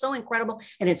homeopathy is so incredible,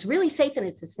 and it's really safe, and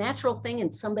it's this natural thing,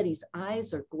 and somebody's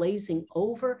eyes are glazing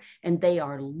over, and they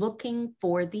are looking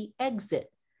for the exit,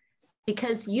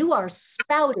 because you are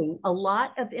spouting a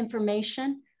lot of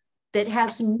information that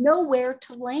has nowhere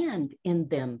to land in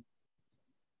them.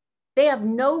 They have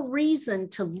no reason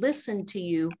to listen to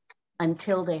you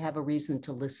until they have a reason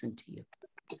to listen to you.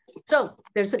 So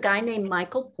there's a guy named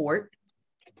Michael Port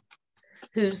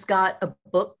who's got a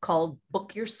book called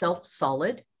Book Yourself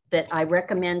Solid that I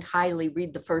recommend highly.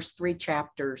 Read the first 3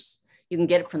 chapters. You can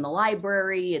get it from the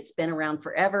library. It's been around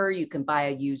forever. You can buy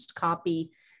a used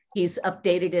copy. He's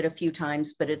updated it a few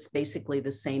times, but it's basically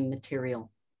the same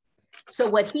material. So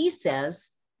what he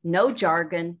says, no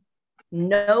jargon,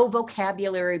 no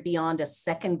vocabulary beyond a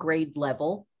 2nd grade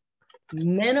level,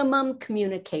 minimum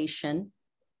communication.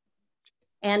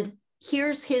 And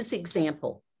here's his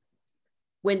example.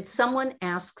 When someone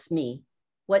asks me,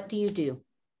 what do you do?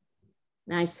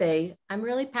 And I say, I'm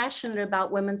really passionate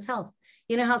about women's health.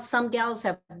 You know how some gals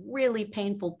have really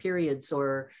painful periods,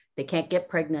 or they can't get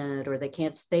pregnant, or they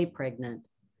can't stay pregnant.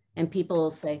 And people will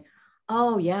say,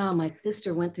 oh yeah, my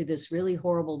sister went through this really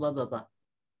horrible blah, blah, blah.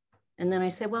 And then I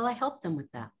say, well, I helped them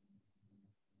with that.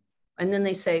 And then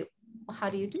they say, well,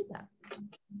 how do you do that?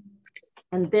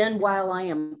 And then while I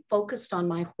am focused on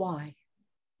my why,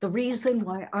 the reason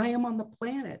why I am on the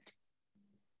planet,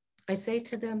 I say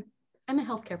to them, I'm a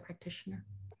healthcare practitioner.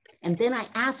 And then I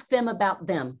ask them about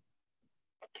them.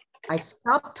 I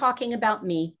stop talking about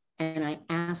me and I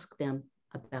ask them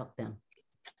about them.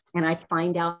 And I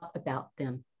find out about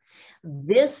them.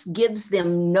 This gives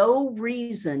them no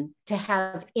reason to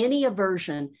have any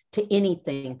aversion to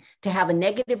anything, to have a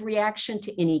negative reaction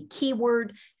to any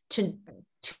keyword, to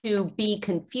be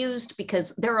confused,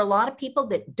 because there are a lot of people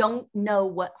that don't know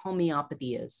what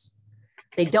homeopathy is.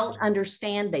 They don't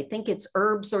understand, they think it's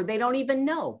herbs, or they don't even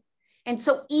know. And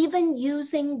so even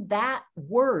using that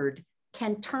word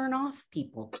can turn off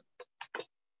people.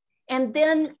 And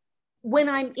then when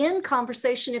I'm in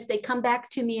conversation, if they come back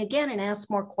to me again and ask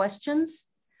more questions,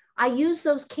 I use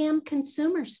those CAM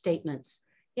consumer statements.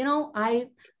 You know, I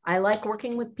like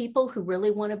working with people who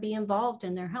really want to be involved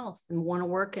in their health and want to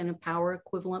work in a power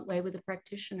equivalent way with a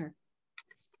practitioner.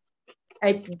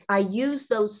 I use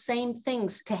those same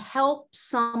things to help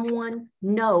someone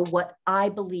know what I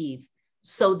believe,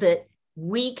 so that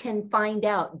we can find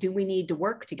out, do we need to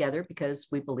work together because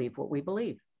we believe what we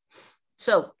believe?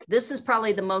 So this is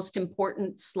probably the most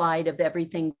important slide of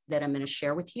everything that I'm going to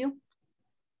share with you.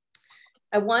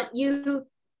 I want you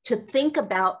to think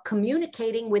about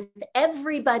communicating with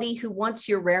everybody who wants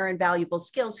your rare and valuable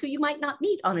skills, who you might not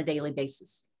meet on a daily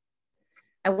basis.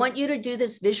 I want you to do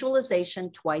this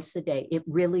visualization twice a day. It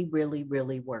really, really,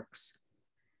 really works.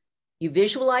 You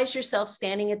visualize yourself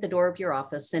standing at the door of your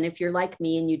office. And if you're like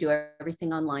me and you do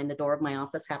everything online, the door of my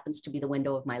office happens to be the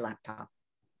window of my laptop.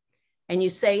 And you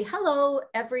say, hello,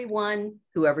 everyone,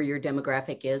 whoever your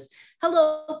demographic is.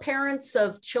 Hello, parents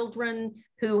of children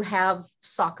who have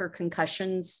soccer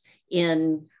concussions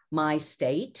in my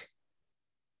state.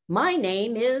 My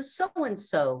name is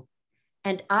so-and-so,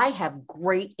 and I have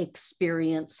great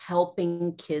experience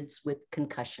helping kids with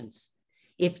concussions.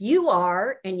 If you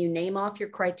are, and you name off your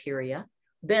criteria,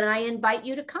 then I invite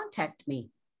you to contact me.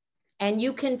 And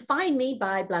you can find me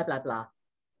by blah, blah, blah.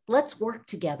 Let's work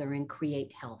together and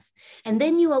create health. And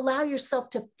then you allow yourself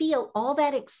to feel all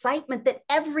that excitement that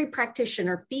every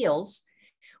practitioner feels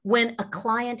when a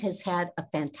client has had a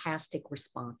fantastic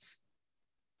response.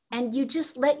 And you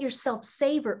just let yourself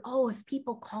savor, oh, if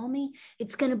people call me,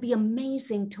 it's going to be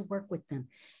amazing to work with them.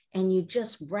 And you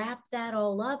just wrap that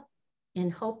all up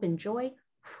in hope and joy,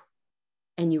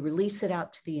 and you release it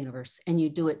out to the universe, and you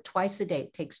do it twice a day.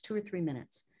 It takes 2 or 3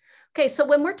 minutes. Okay, so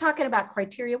when we're talking about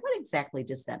criteria, what exactly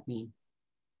does that mean?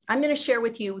 I'm going to share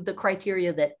with you the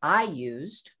criteria that I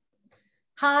used.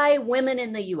 Hi, women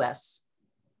in the US.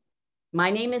 My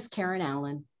name is Karen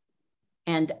Allen,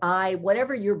 and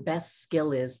whatever your best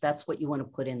skill is, that's what you want to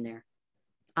put in there.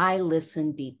 I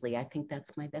listen deeply. I think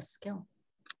that's my best skill.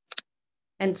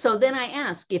 And so then I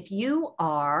ask, if you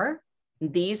are,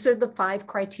 these are the 5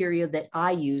 criteria that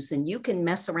I use, and you can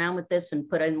mess around with this and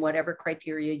put in whatever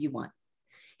criteria you want.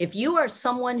 If you are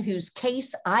someone whose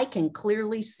case I can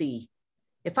clearly see,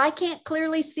 if I can't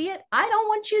clearly see it, I don't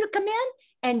want you to come in,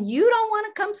 and you don't want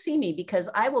to come see me because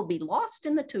I will be lost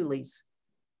in the tulies.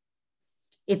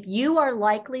 If you are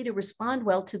likely to respond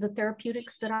well to the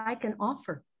therapeutics that I can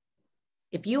offer,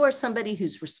 if you are somebody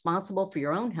who's responsible for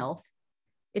your own health,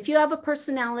 if you have a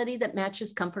personality that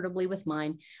matches comfortably with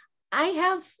mine, I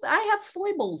have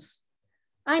foibles.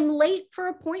 I'm late for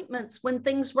appointments when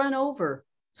things run over.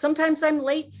 Sometimes I'm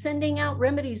late sending out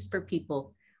remedies for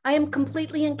people. I am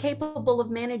completely incapable of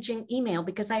managing email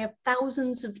because I have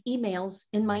thousands of emails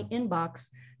in my inbox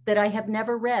that I have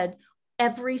never read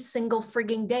every single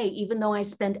frigging day, even though I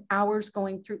spend hours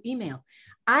going through email.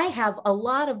 I have a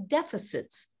lot of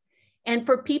deficits. And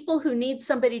for people who need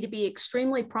somebody to be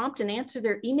extremely prompt and answer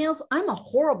their emails, I'm a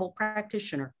horrible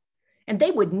practitioner, and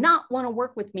they would not want to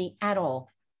work with me at all.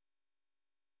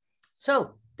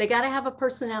 So they got to have a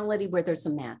personality where there's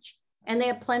a match, and they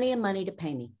have plenty of money to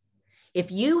pay me. If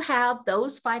you have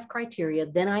those 5 criteria,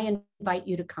 then I invite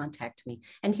you to contact me.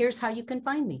 And here's how you can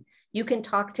find me. You can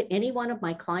talk to any one of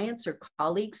my clients or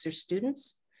colleagues or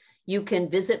students. You can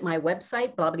visit my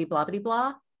website, blah, blah, blah, blah,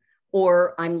 blah.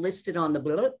 Or I'm listed on the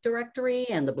blah directory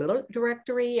and the blah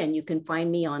directory, and you can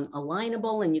find me on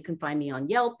Alignable, and you can find me on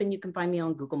Yelp, and you can find me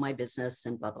on Google My Business,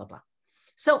 and blah, blah, blah.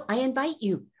 So I invite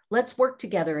you, let's work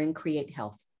together and create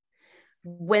health.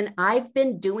 When I've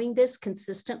been doing this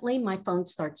consistently, my phone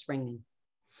starts ringing.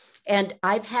 And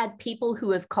I've had people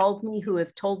who have called me who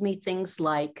have told me things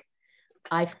like,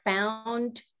 I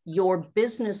found your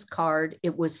business card.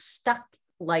 It was stuck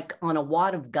like on a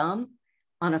wad of gum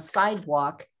on a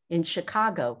sidewalk in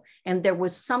Chicago. And there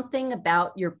was something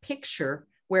about your picture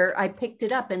where I picked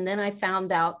it up. And then I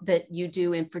found out that you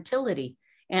do infertility.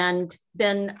 And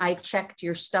then I checked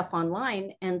your stuff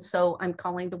online. And so I'm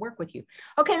calling to work with you.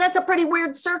 Okay, that's a pretty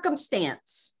weird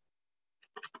circumstance.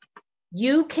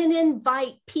 You can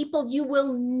invite people you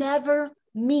will never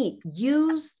meet.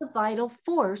 Use the vital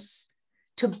force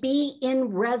to be in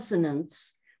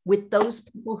resonance with those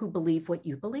people who believe what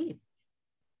you believe.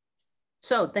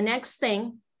 So the next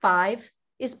thing, 5,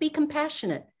 is be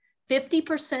compassionate.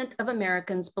 50% of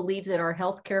Americans believe that our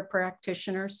healthcare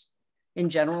practitioners in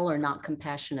general are not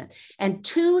compassionate. And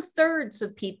 2/3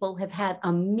 of people have had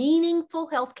a meaningful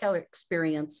healthcare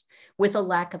experience with a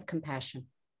lack of compassion.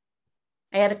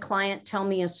 I had a client tell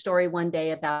me a story one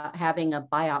day about having a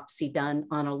biopsy done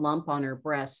on a lump on her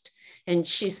breast. And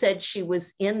she said she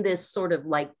was in this sort of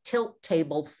like tilt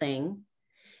table thing,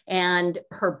 and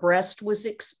her breast was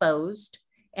exposed,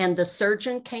 and the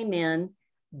surgeon came in,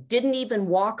 didn't even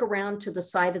walk around to the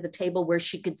side of the table where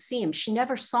she could see him. She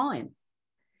never saw him.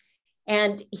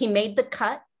 And he made the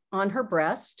cut on her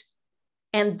breast.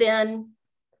 And then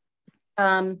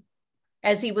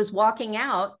as he was walking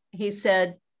out, he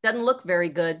said, "Doesn't look very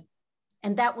good."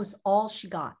 And that was all she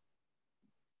got.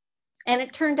 And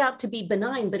it turned out to be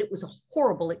benign, but it was a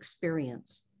horrible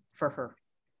experience for her.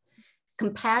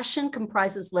 Compassion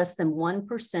comprises less than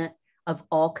 1% of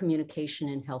all communication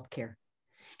in healthcare.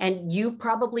 And you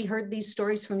probably heard these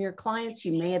stories from your clients.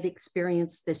 You may have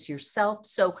experienced this yourself.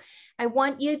 So I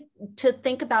want you to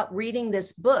think about reading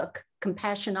this book,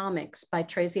 Compassionomics by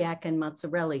Tresiak and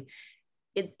Mazzarelli.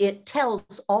 It tells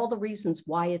all the reasons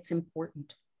why it's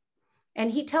important. And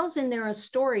he tells in there a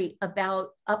story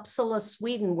about Uppsala,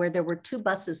 Sweden, where there were 2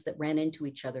 buses that ran into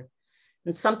each other.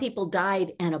 And some people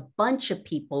died and a bunch of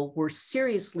people were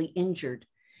seriously injured.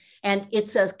 And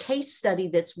it's a case study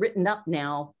that's written up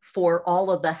now for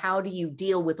all of the how do you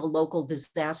deal with a local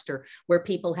disaster where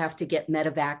people have to get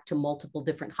medevac to multiple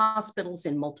different hospitals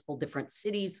in multiple different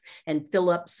cities and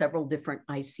fill up several different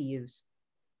ICUs.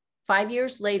 5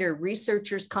 years later,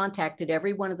 researchers contacted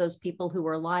every one of those people who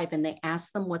were alive, and they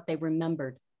asked them what they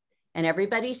remembered. And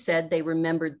everybody said they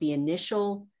remembered the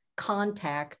initial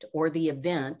contact or the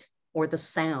event or the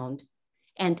sound.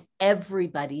 And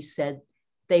everybody said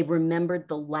they remembered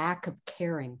the lack of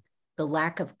caring, the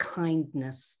lack of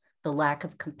kindness, the lack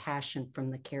of compassion from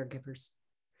the caregivers.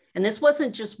 And this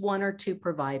wasn't just 1 or 2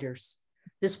 providers.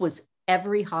 This was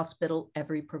every hospital,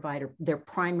 every provider, their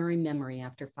primary memory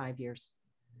after 5 years.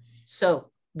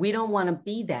 So We don't want to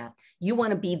be that. You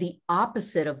want to be the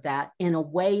opposite of that in a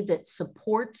way that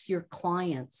supports your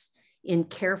clients in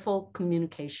careful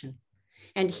communication.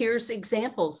 And here's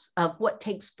examples of what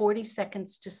takes 40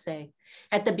 seconds to say.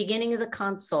 At the beginning of the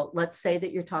consult, let's say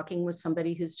that you're talking with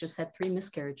somebody who's just had 3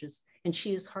 miscarriages and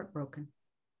she is heartbroken.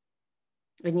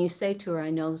 And you say to her, I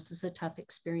know this is a tough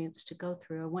experience to go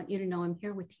through. I want you to know I'm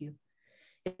here with you.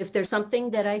 If there's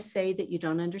something that I say that you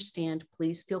don't understand,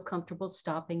 please feel comfortable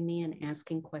stopping me and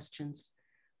asking questions.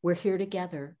 We're here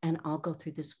together and I'll go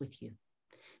through this with you.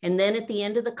 And then at the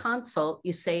end of the consult,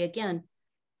 you say again,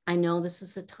 I know this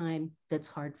is a time that's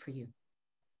hard for you.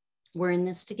 We're in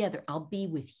this together. I'll be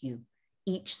with you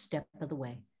each step of the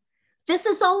way. This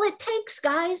is all it takes,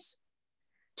 guys,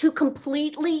 to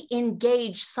completely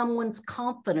engage someone's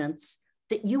confidence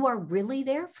that you are really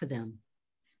there for them.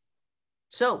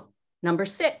 So, number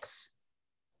 6,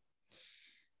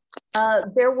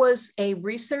 there was a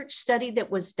research study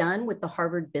that was done with the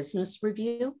Harvard Business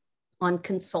Review on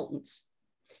consultants.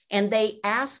 And they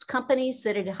asked companies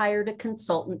that had hired a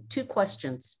consultant 2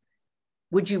 questions.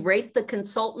 Would you rate the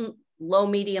consultant low,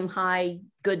 medium, high,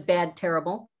 good, bad,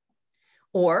 terrible?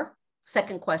 Or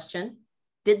second question,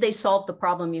 did they solve the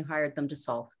problem you hired them to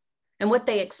solve? And what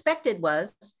they expected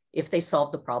was if they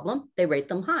solved the problem, they rate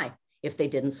them high. If they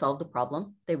didn't solve the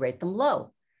problem, they rate them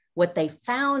low. What they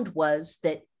found was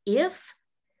that if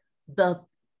the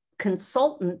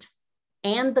consultant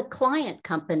and the client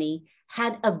company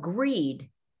had agreed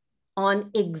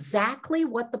on exactly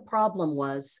what the problem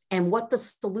was and what the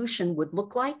solution would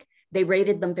look like, they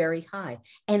rated them very high.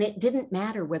 And it didn't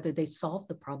matter whether they solved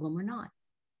the problem or not.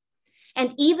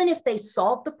 And even if they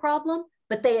solved the problem,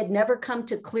 but they had never come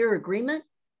to clear agreement,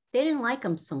 they didn't like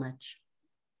them so much.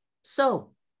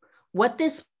 So what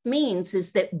this means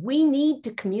is that we need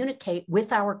to communicate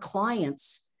with our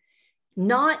clients,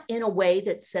 not in a way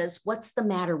that says, what's the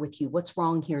matter with you? What's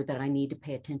wrong here that I need to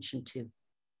pay attention to?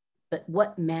 But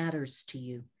what matters to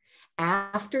you?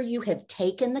 After you have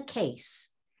taken the case,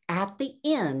 at the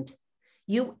end,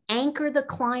 you anchor the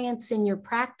clients in your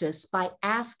practice by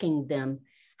asking them,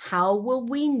 how will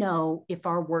we know if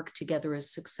our work together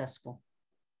is successful?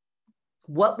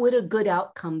 What would a good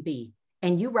outcome be?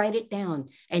 And you write it down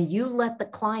and you let the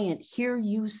client hear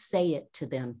you say it to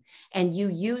them. And you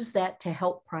use that to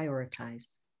help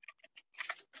prioritize.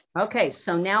 Okay,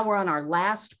 so now we're on our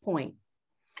last point.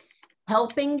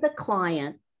 Helping the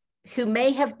client who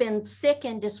may have been sick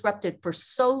and disrupted for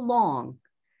so long,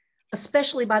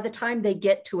 especially by the time they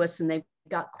get to us and they've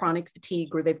got chronic fatigue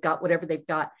or they've got whatever they've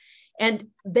got. And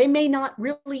they may not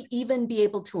really even be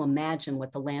able to imagine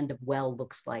what the land of well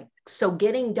looks like. So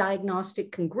getting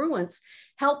diagnostic congruence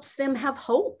helps them have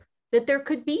hope that there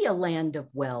could be a land of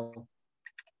well.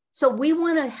 So we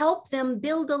want to help them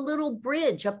build a little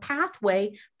bridge, a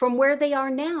pathway from where they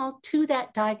are now to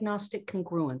that diagnostic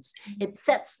congruence. It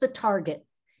sets the target.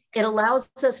 It allows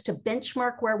us to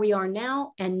benchmark where we are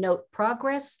now and note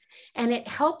progress. And it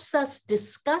helps us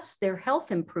discuss their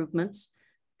health improvements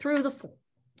through the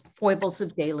foibles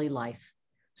of daily life.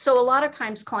 So a lot of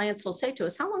times clients will say to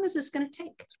us, how long is this going to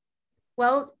take?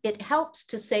 Well, it helps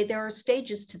to say there are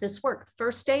stages to this work. The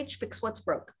first stage, fix what's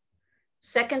broke.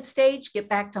 Second stage, get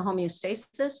back to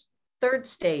homeostasis. Third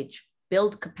stage,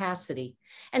 build capacity.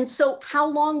 And so how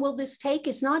long will this take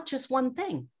is not just one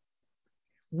thing.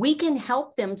 We can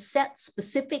help them set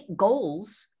specific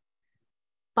goals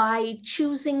by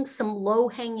choosing some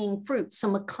low-hanging fruit,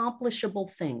 some accomplishable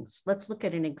things. Let's look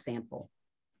at an example.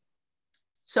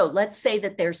 So let's say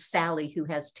that there's Sally who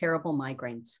has terrible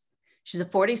migraines. She's a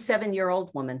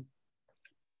 47-year-old woman.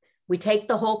 We take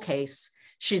the whole case.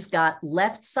 She's got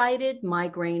left-sided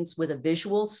migraines with a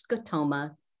visual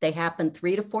scotoma. They happen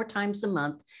 3 to 4 times a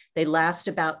month. They last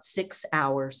about 6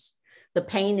 hours. The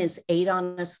pain is 8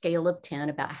 on a scale of 10,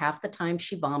 about half the time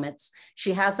she vomits.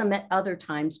 She has them at other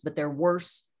times, but they're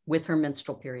worse with her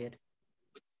menstrual period.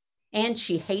 And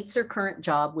she hates her current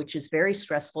job, which is very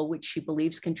stressful, which she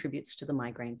believes contributes to the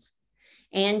migraines.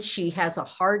 And she has a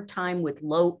hard time with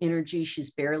low energy.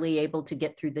 She's barely able to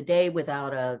get through the day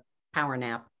without a power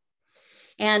nap.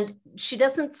 And she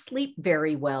doesn't sleep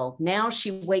very well. Now she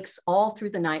wakes all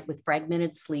through the night with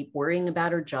fragmented sleep, worrying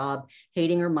about her job,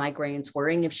 hating her migraines,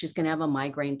 worrying if she's going to have a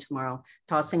migraine tomorrow,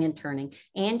 tossing and turning.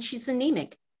 And she's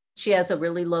anemic. She has a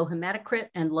really low hematocrit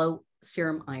and low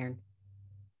serum iron.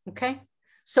 Okay.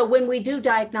 So when we do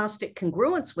diagnostic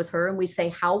congruence with her and we say,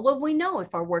 how will we know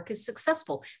if our work is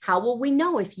successful? How will we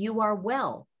know if you are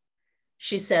well?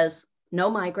 She says,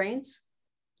 no migraines.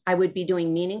 I would be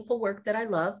doing meaningful work that I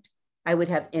loved. I would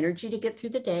have energy to get through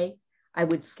the day. I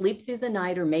would sleep through the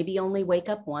night or maybe only wake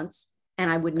up once, and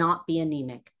I would not be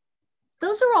anemic.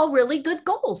 Those are all really good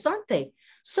goals, aren't they?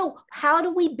 So how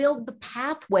do we build the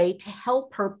pathway to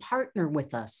help her partner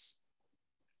with us?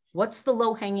 What's the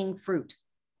low-hanging fruit?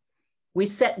 We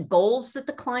set goals that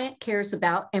the client cares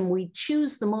about, and we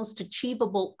choose the most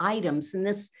achievable items. And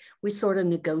this, we sort of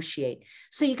negotiate.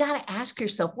 So you got to ask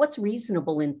yourself, what's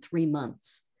reasonable in 3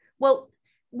 months? Well,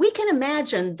 we can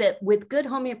imagine that with good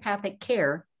homeopathic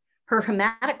care, her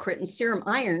hematocrit and serum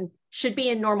iron should be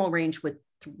in normal range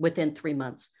within 3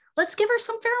 months. Let's give her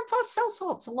some ferrum cell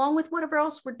salts along with whatever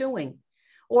else we're doing,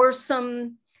 or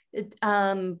some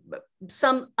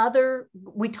other,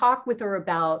 we talk with her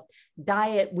about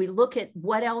diet. We look at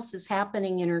what else is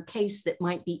happening in her case that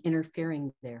might be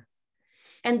interfering there.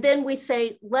 And then we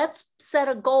say, let's set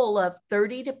a goal of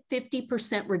 30 to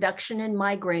 50% reduction in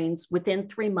migraines within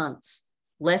 3 months,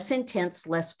 less intense,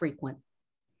 less frequent.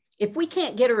 If we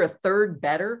can't get her a third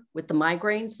better with the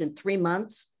migraines in 3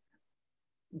 months,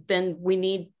 then we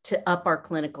need to up our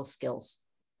clinical skills.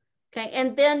 Okay,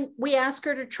 and then we ask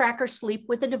her to track her sleep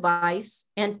with a device.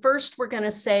 And first we're going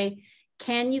to say,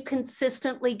 can you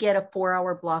consistently get a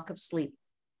 4-hour block of sleep?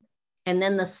 And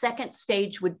then the second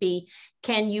stage would be,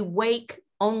 can you wake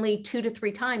only 2 to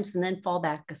 3 times and then fall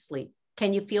back asleep?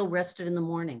 Can you feel rested in the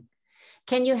morning?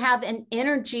 Can you have an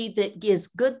energy that is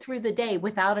good through the day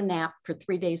without a nap for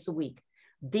 3 days a week?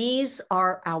 These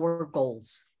are our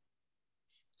goals.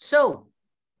 So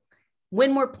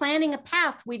when we're planning a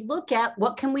path, we look at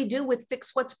what can we do with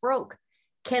fix what's broke?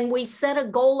 Can we set a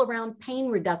goal around pain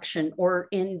reduction or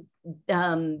in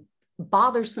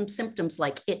bothersome symptoms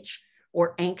like itch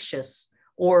or anxious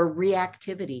or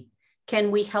reactivity?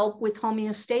 Can we help with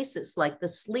homeostasis like the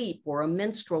sleep or a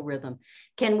menstrual rhythm?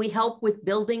 Can we help with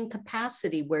building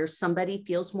capacity where somebody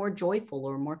feels more joyful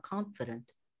or more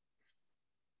confident?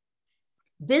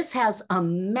 This has a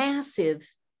massive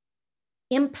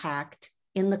impact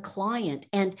in the client.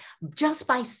 And just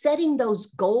by setting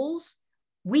those goals,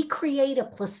 we create a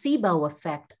placebo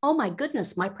effect. Oh my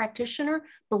goodness, my practitioner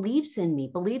believes in me,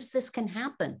 believes this can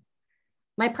happen.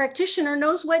 My practitioner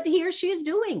knows what he or she is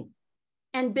doing,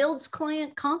 and builds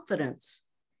client confidence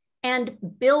and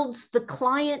builds the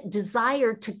client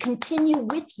desire to continue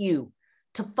with you,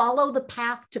 to follow the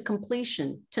path to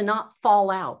completion, to not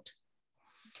fall out.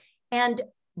 And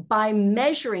by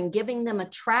measuring, giving them a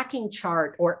tracking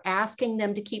chart or asking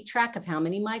them to keep track of how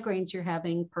many migraines you're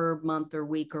having per month or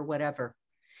week or whatever.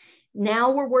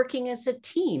 Now we're working as a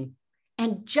team,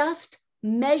 and just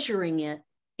measuring it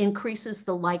increases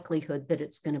the likelihood that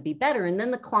it's going to be better. And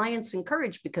then the client's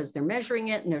encouraged because they're measuring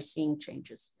it and they're seeing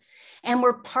changes. And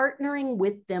we're partnering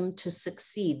with them to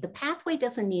succeed. The pathway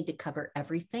doesn't need to cover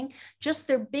everything, just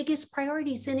their biggest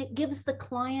priorities, and it gives the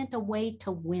client a way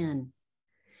to win.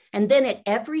 And then at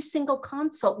every single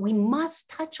consult, we must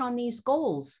touch on these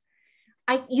goals.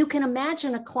 You can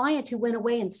imagine a client who went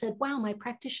away and said, wow, my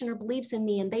practitioner believes in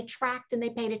me, and they tracked and they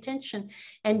paid attention.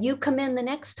 And you come in the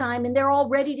next time and they're all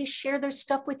ready to share their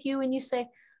stuff with you. And you say,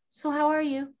 so how are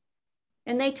you?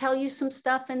 And they tell you some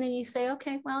stuff. And then you say,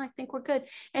 okay, well, I think we're good.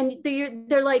 And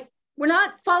they're like, we're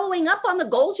not following up on the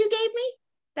goals you gave me.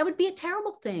 That would be a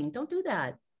terrible thing. Don't do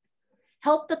that.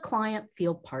 Help the client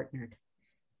feel partnered.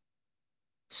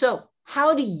 So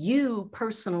how do you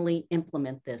personally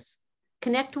implement this?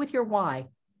 Connect with your why.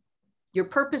 Your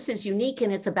purpose is unique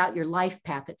and it's about your life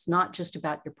path. It's not just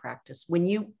about your practice. When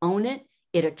you own it,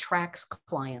 it attracts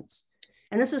clients.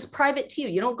 And this is private to you.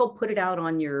 You don't go put it out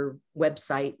on your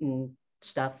website and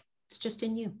stuff. It's just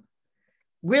in you.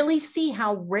 Really see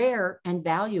how rare and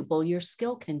valuable your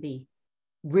skill can be.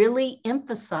 Really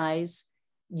emphasize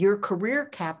your career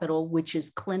capital, which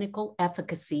is clinical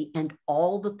efficacy and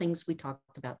all the things we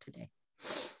talked about today.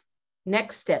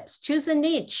 Next steps, choose a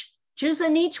niche. Choose a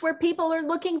niche where people are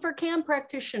looking for CAM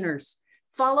practitioners.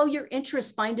 Follow your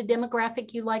interests, find a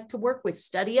demographic you like to work with,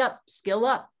 study up, skill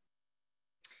up.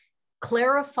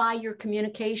 Clarify your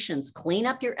communications, clean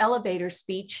up your elevator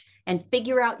speech, and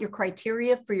figure out your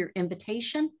criteria for your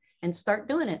invitation and start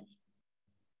doing it.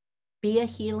 Be a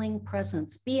healing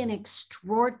presence, be an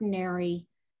extraordinary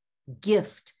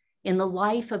gift in the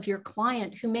life of your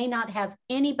client who may not have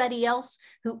anybody else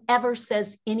who ever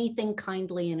says anything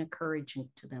kindly and encouraging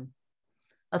to them.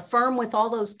 Affirm with all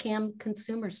those CAM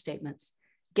consumer statements.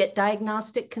 Get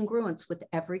diagnostic congruence with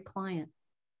every client.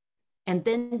 And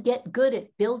then get good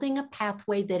at building a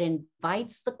pathway that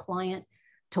invites the client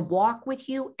to walk with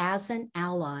you as an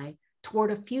ally toward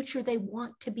a future they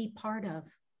want to be part of.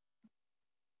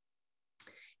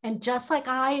 And just like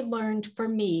I learned for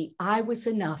me, I was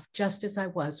enough just as I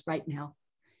was right now.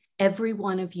 Every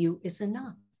one of you is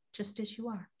enough just as you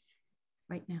are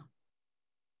right now.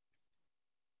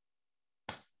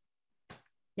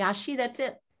 Yashi, that's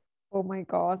it. Oh my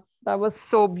God, that was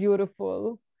so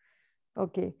beautiful.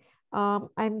 Okay.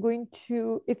 I'm going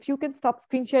to, if you can stop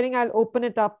screen sharing, I'll open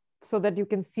it up so that you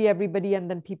can see everybody and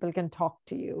then people can talk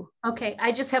to you. Okay,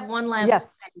 I just have one last Yes,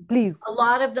 thing. please. A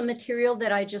lot of the material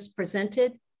that I just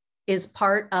presented is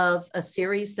part of a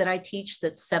series that I teach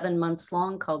that's 7 months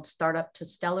long called Startup to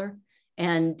Stellar.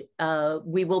 And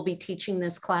we will be teaching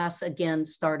this class again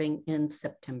starting in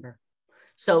September.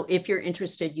 So if you're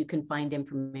interested, you can find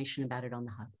information about it on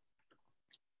the Hub.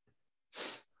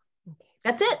 Okay.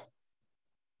 That's it.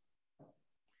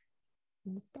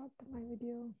 Let me start my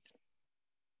video.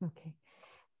 Okay.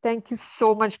 Thank you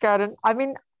so much, Karen. I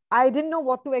mean, I didn't know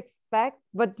what to expect,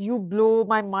 but you blow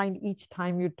my mind each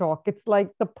time you talk. It's like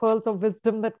the pearls of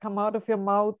wisdom that come out of your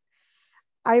mouth.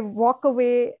 I walk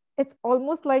away. It's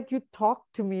almost like you talk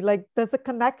to me, like there's a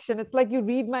connection. It's like you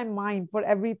read my mind for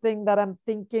everything that I'm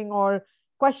thinking or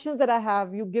questions that I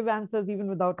have. You give answers even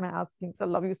without my asking. So I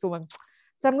love you so much.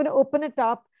 So I'm going to open it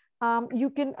up. You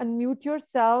can unmute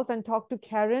yourself and talk to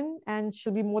Karen, and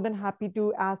she'll be more than happy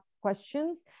to ask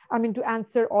questions. I mean, to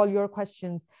answer all your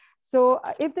questions. So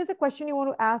if there's a question you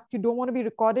want to ask, you don't want to be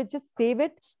recorded, just save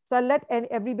it. So I'll let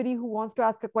everybody who wants to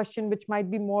ask a question, which might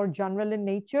be more general in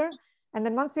nature. And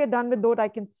then once we are done with that, I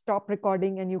can stop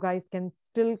recording and you guys can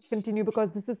still continue,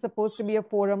 because this is supposed to be a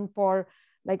forum for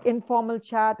like informal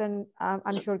chat. And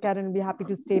I'm sure Karen will be happy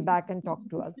to stay back and talk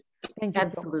to us. Thank you.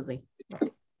 Absolutely. So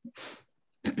much.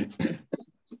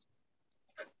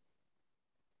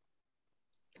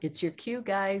 It's your cue,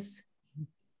 guys.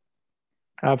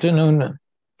 Afternoon,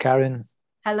 Karen.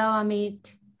 Hello,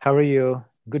 Amit. How are you?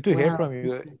 Good to hear Well, from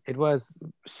you. It was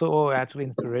so actually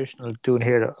inspirational to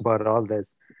hear about all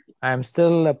this. I'm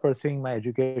still pursuing my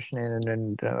education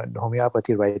in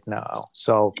homeopathy right now.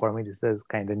 So for me, this is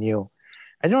kind of new.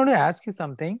 I just want to ask you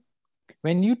something.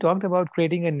 When you talked about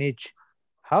creating a niche,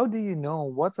 how do you know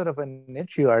what sort of a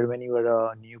niche you are when you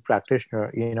are a new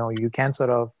practitioner? You know, you can sort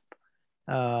of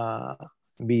uh,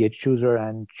 be a chooser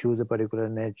and choose a particular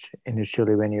niche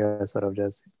initially when you're sort of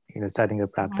just starting your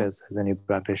practice as a new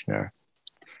practitioner.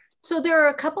 So there are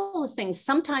a couple of things.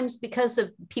 Sometimes because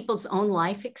of people's own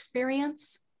life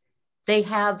experience, they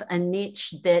have a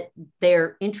niche that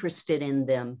they're interested in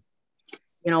them.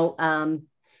 You know,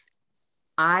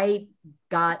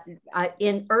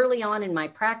 early on in my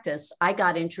practice, I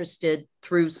got interested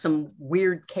through some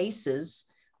weird cases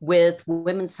with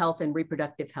women's health and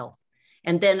reproductive health.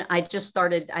 And then I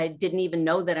didn't even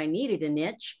know that I needed a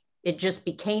niche. It just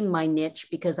became my niche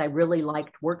because I really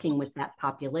liked working with that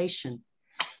population.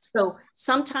 So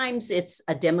sometimes it's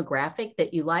a demographic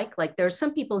that you like. Like there are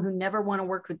some people who never want to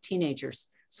work with teenagers.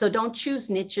 So don't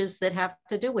choose niches that have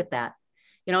to do with that.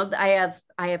 You know, I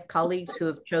have colleagues who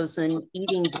have chosen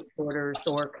eating disorders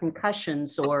or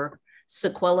concussions or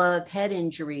sequela of head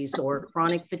injuries or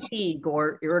chronic fatigue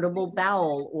or irritable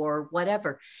bowel or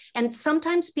whatever. And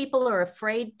sometimes people are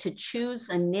afraid to choose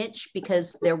a niche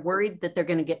because they're worried that they're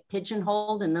going to get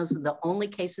pigeonholed and those are the only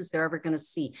cases they're ever going to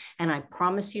see. And I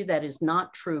promise you that is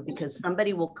not true, because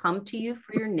somebody will come to you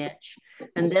for your niche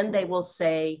and then they will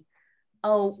say,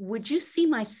 oh, would you see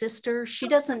my sister? She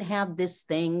doesn't have this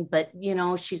thing, but you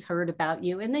know, she's heard about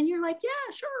you. And then you're like,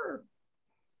 yeah, sure.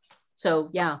 So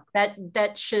yeah,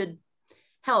 that should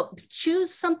help.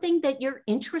 Choose something that you're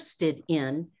interested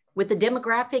in with the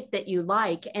demographic that you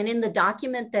like. And in the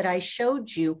document that I showed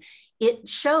you, it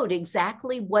showed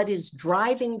exactly what is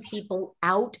driving people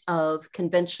out of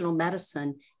conventional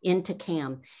medicine into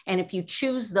CAM. And if you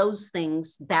choose those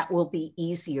things, that will be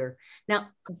easier. Now,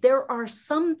 there are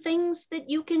some things that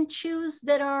you can choose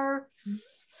that are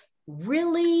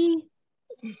really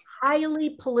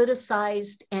highly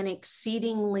politicized and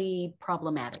exceedingly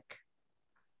problematic.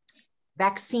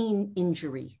 Vaccine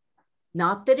injury.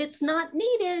 Not that it's not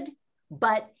needed,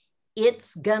 but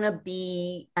it's gonna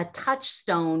be a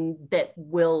touchstone that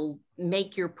will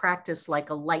make your practice like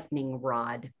a lightning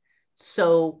rod.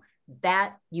 So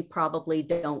that you probably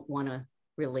don't wanna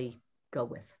really go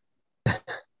with.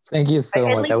 Thank you so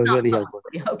much. That was really helpful.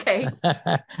 Okay.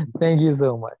 Thank you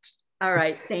so much. All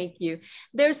right, thank you.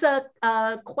 There's a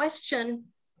question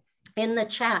in the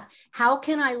chat. How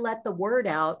can I let the word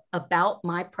out about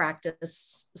my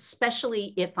practice,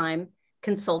 especially if I'm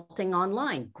consulting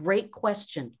online? Great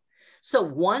question. So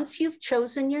once you've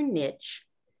chosen your niche,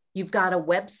 you've got a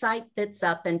website that's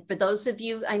up. And for those of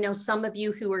you, I know some of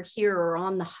you who are here are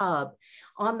on the Hub.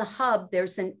 On the Hub,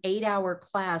 there's an 8-hour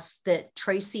class that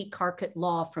Tracy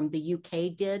Carcott-Law from the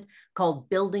UK did called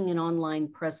Building an Online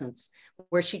Presence,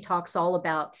 where she talks all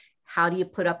about How do you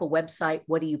put up a website?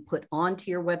 What do you put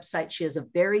onto your website? She has a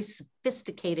very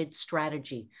sophisticated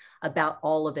strategy about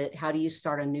all of it. How do you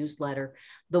start a newsletter?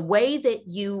 The way that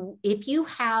if you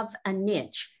have a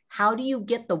niche, how do you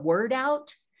get the word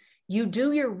out? You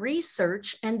do your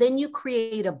research and then you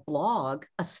create a blog,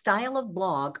 a style of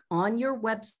blog on your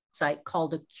website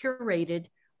called a curated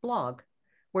blog,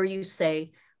 where you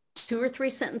say 2 or 3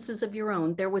 sentences of your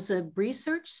own. There was a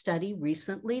research study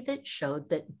recently that showed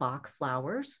that Bach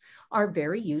flowers are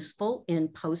very useful in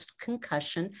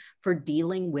post-concussion for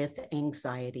dealing with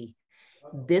anxiety.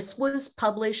 This was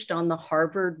published on the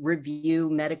Harvard Review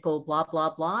Medical blah,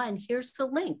 blah, blah. And here's the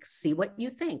link. See what you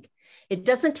think. It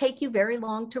doesn't take you very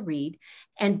long to read.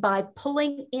 And by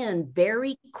pulling in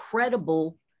very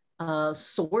credible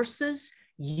sources,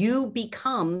 you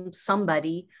become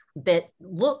somebody that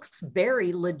looks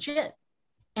very legit.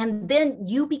 And then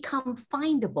you become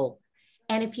findable.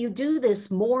 And if you do this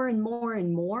more and more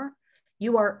and more,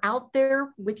 you are out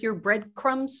there with your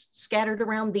breadcrumbs scattered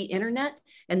around the internet,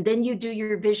 and then you do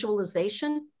your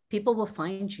visualization, people will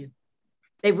find you.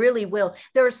 They really will.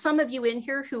 There are some of you in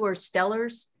here who are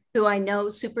stellars, who I know,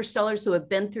 super stellars, who have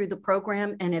been through the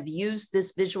program and have used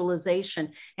this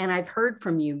visualization. And I've heard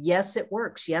from you, yes, it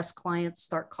works. Yes, clients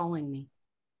start calling me.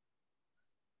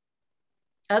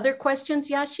 Other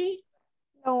questions, Yashi?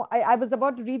 No, I was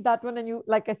about to read that one, and you,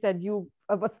 like I said, you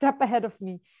were a step ahead of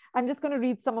me. I'm just going to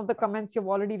read some of the comments. You've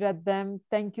already read them.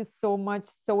 Thank you so much.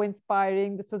 So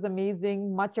inspiring. This was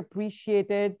amazing. Much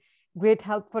appreciated. Great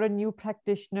help for a new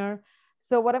practitioner.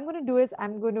 So what I'm going to do is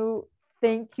I'm going to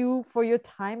thank you for your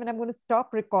time, and I'm going to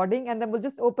stop recording, and then we'll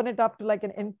just open it up to like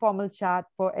an informal chat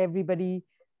for everybody.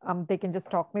 They can just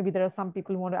talk. Maybe there are some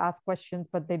people who want to ask questions,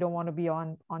 but they don't want to be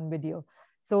on video.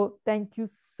 So thank you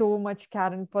so much,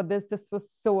 Karen, for this. This was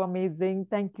so amazing.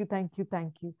 Thank you, thank you,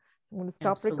 thank you. I'm going to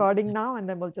stop recording now, and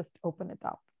then we'll just open it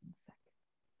up.